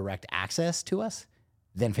far more direct access to us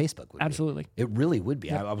than Facebook would Absolutely. be. It really would be.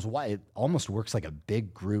 Yep. It almost works like a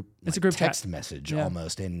big group. It's a group text chat. message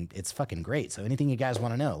almost, and it's fucking great. So anything you guys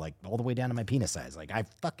want to know, like all the way down to my penis size, like I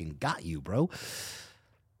fucking got you, bro.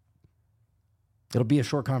 It'll be a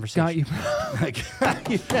short conversation. Got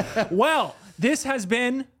you. Well, this has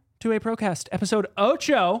been To a Procast episode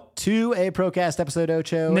Ocho. To a Procast episode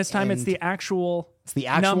Ocho. And this time it's the actual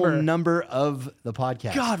number of the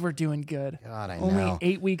podcast. God, we're doing good. God, I Only know.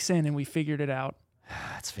 8 weeks in and we figured it out.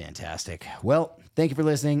 That's fantastic. Well, thank you for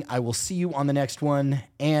listening. I will see you on the next one.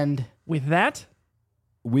 And with that,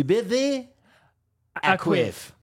 we bid thee acquiv.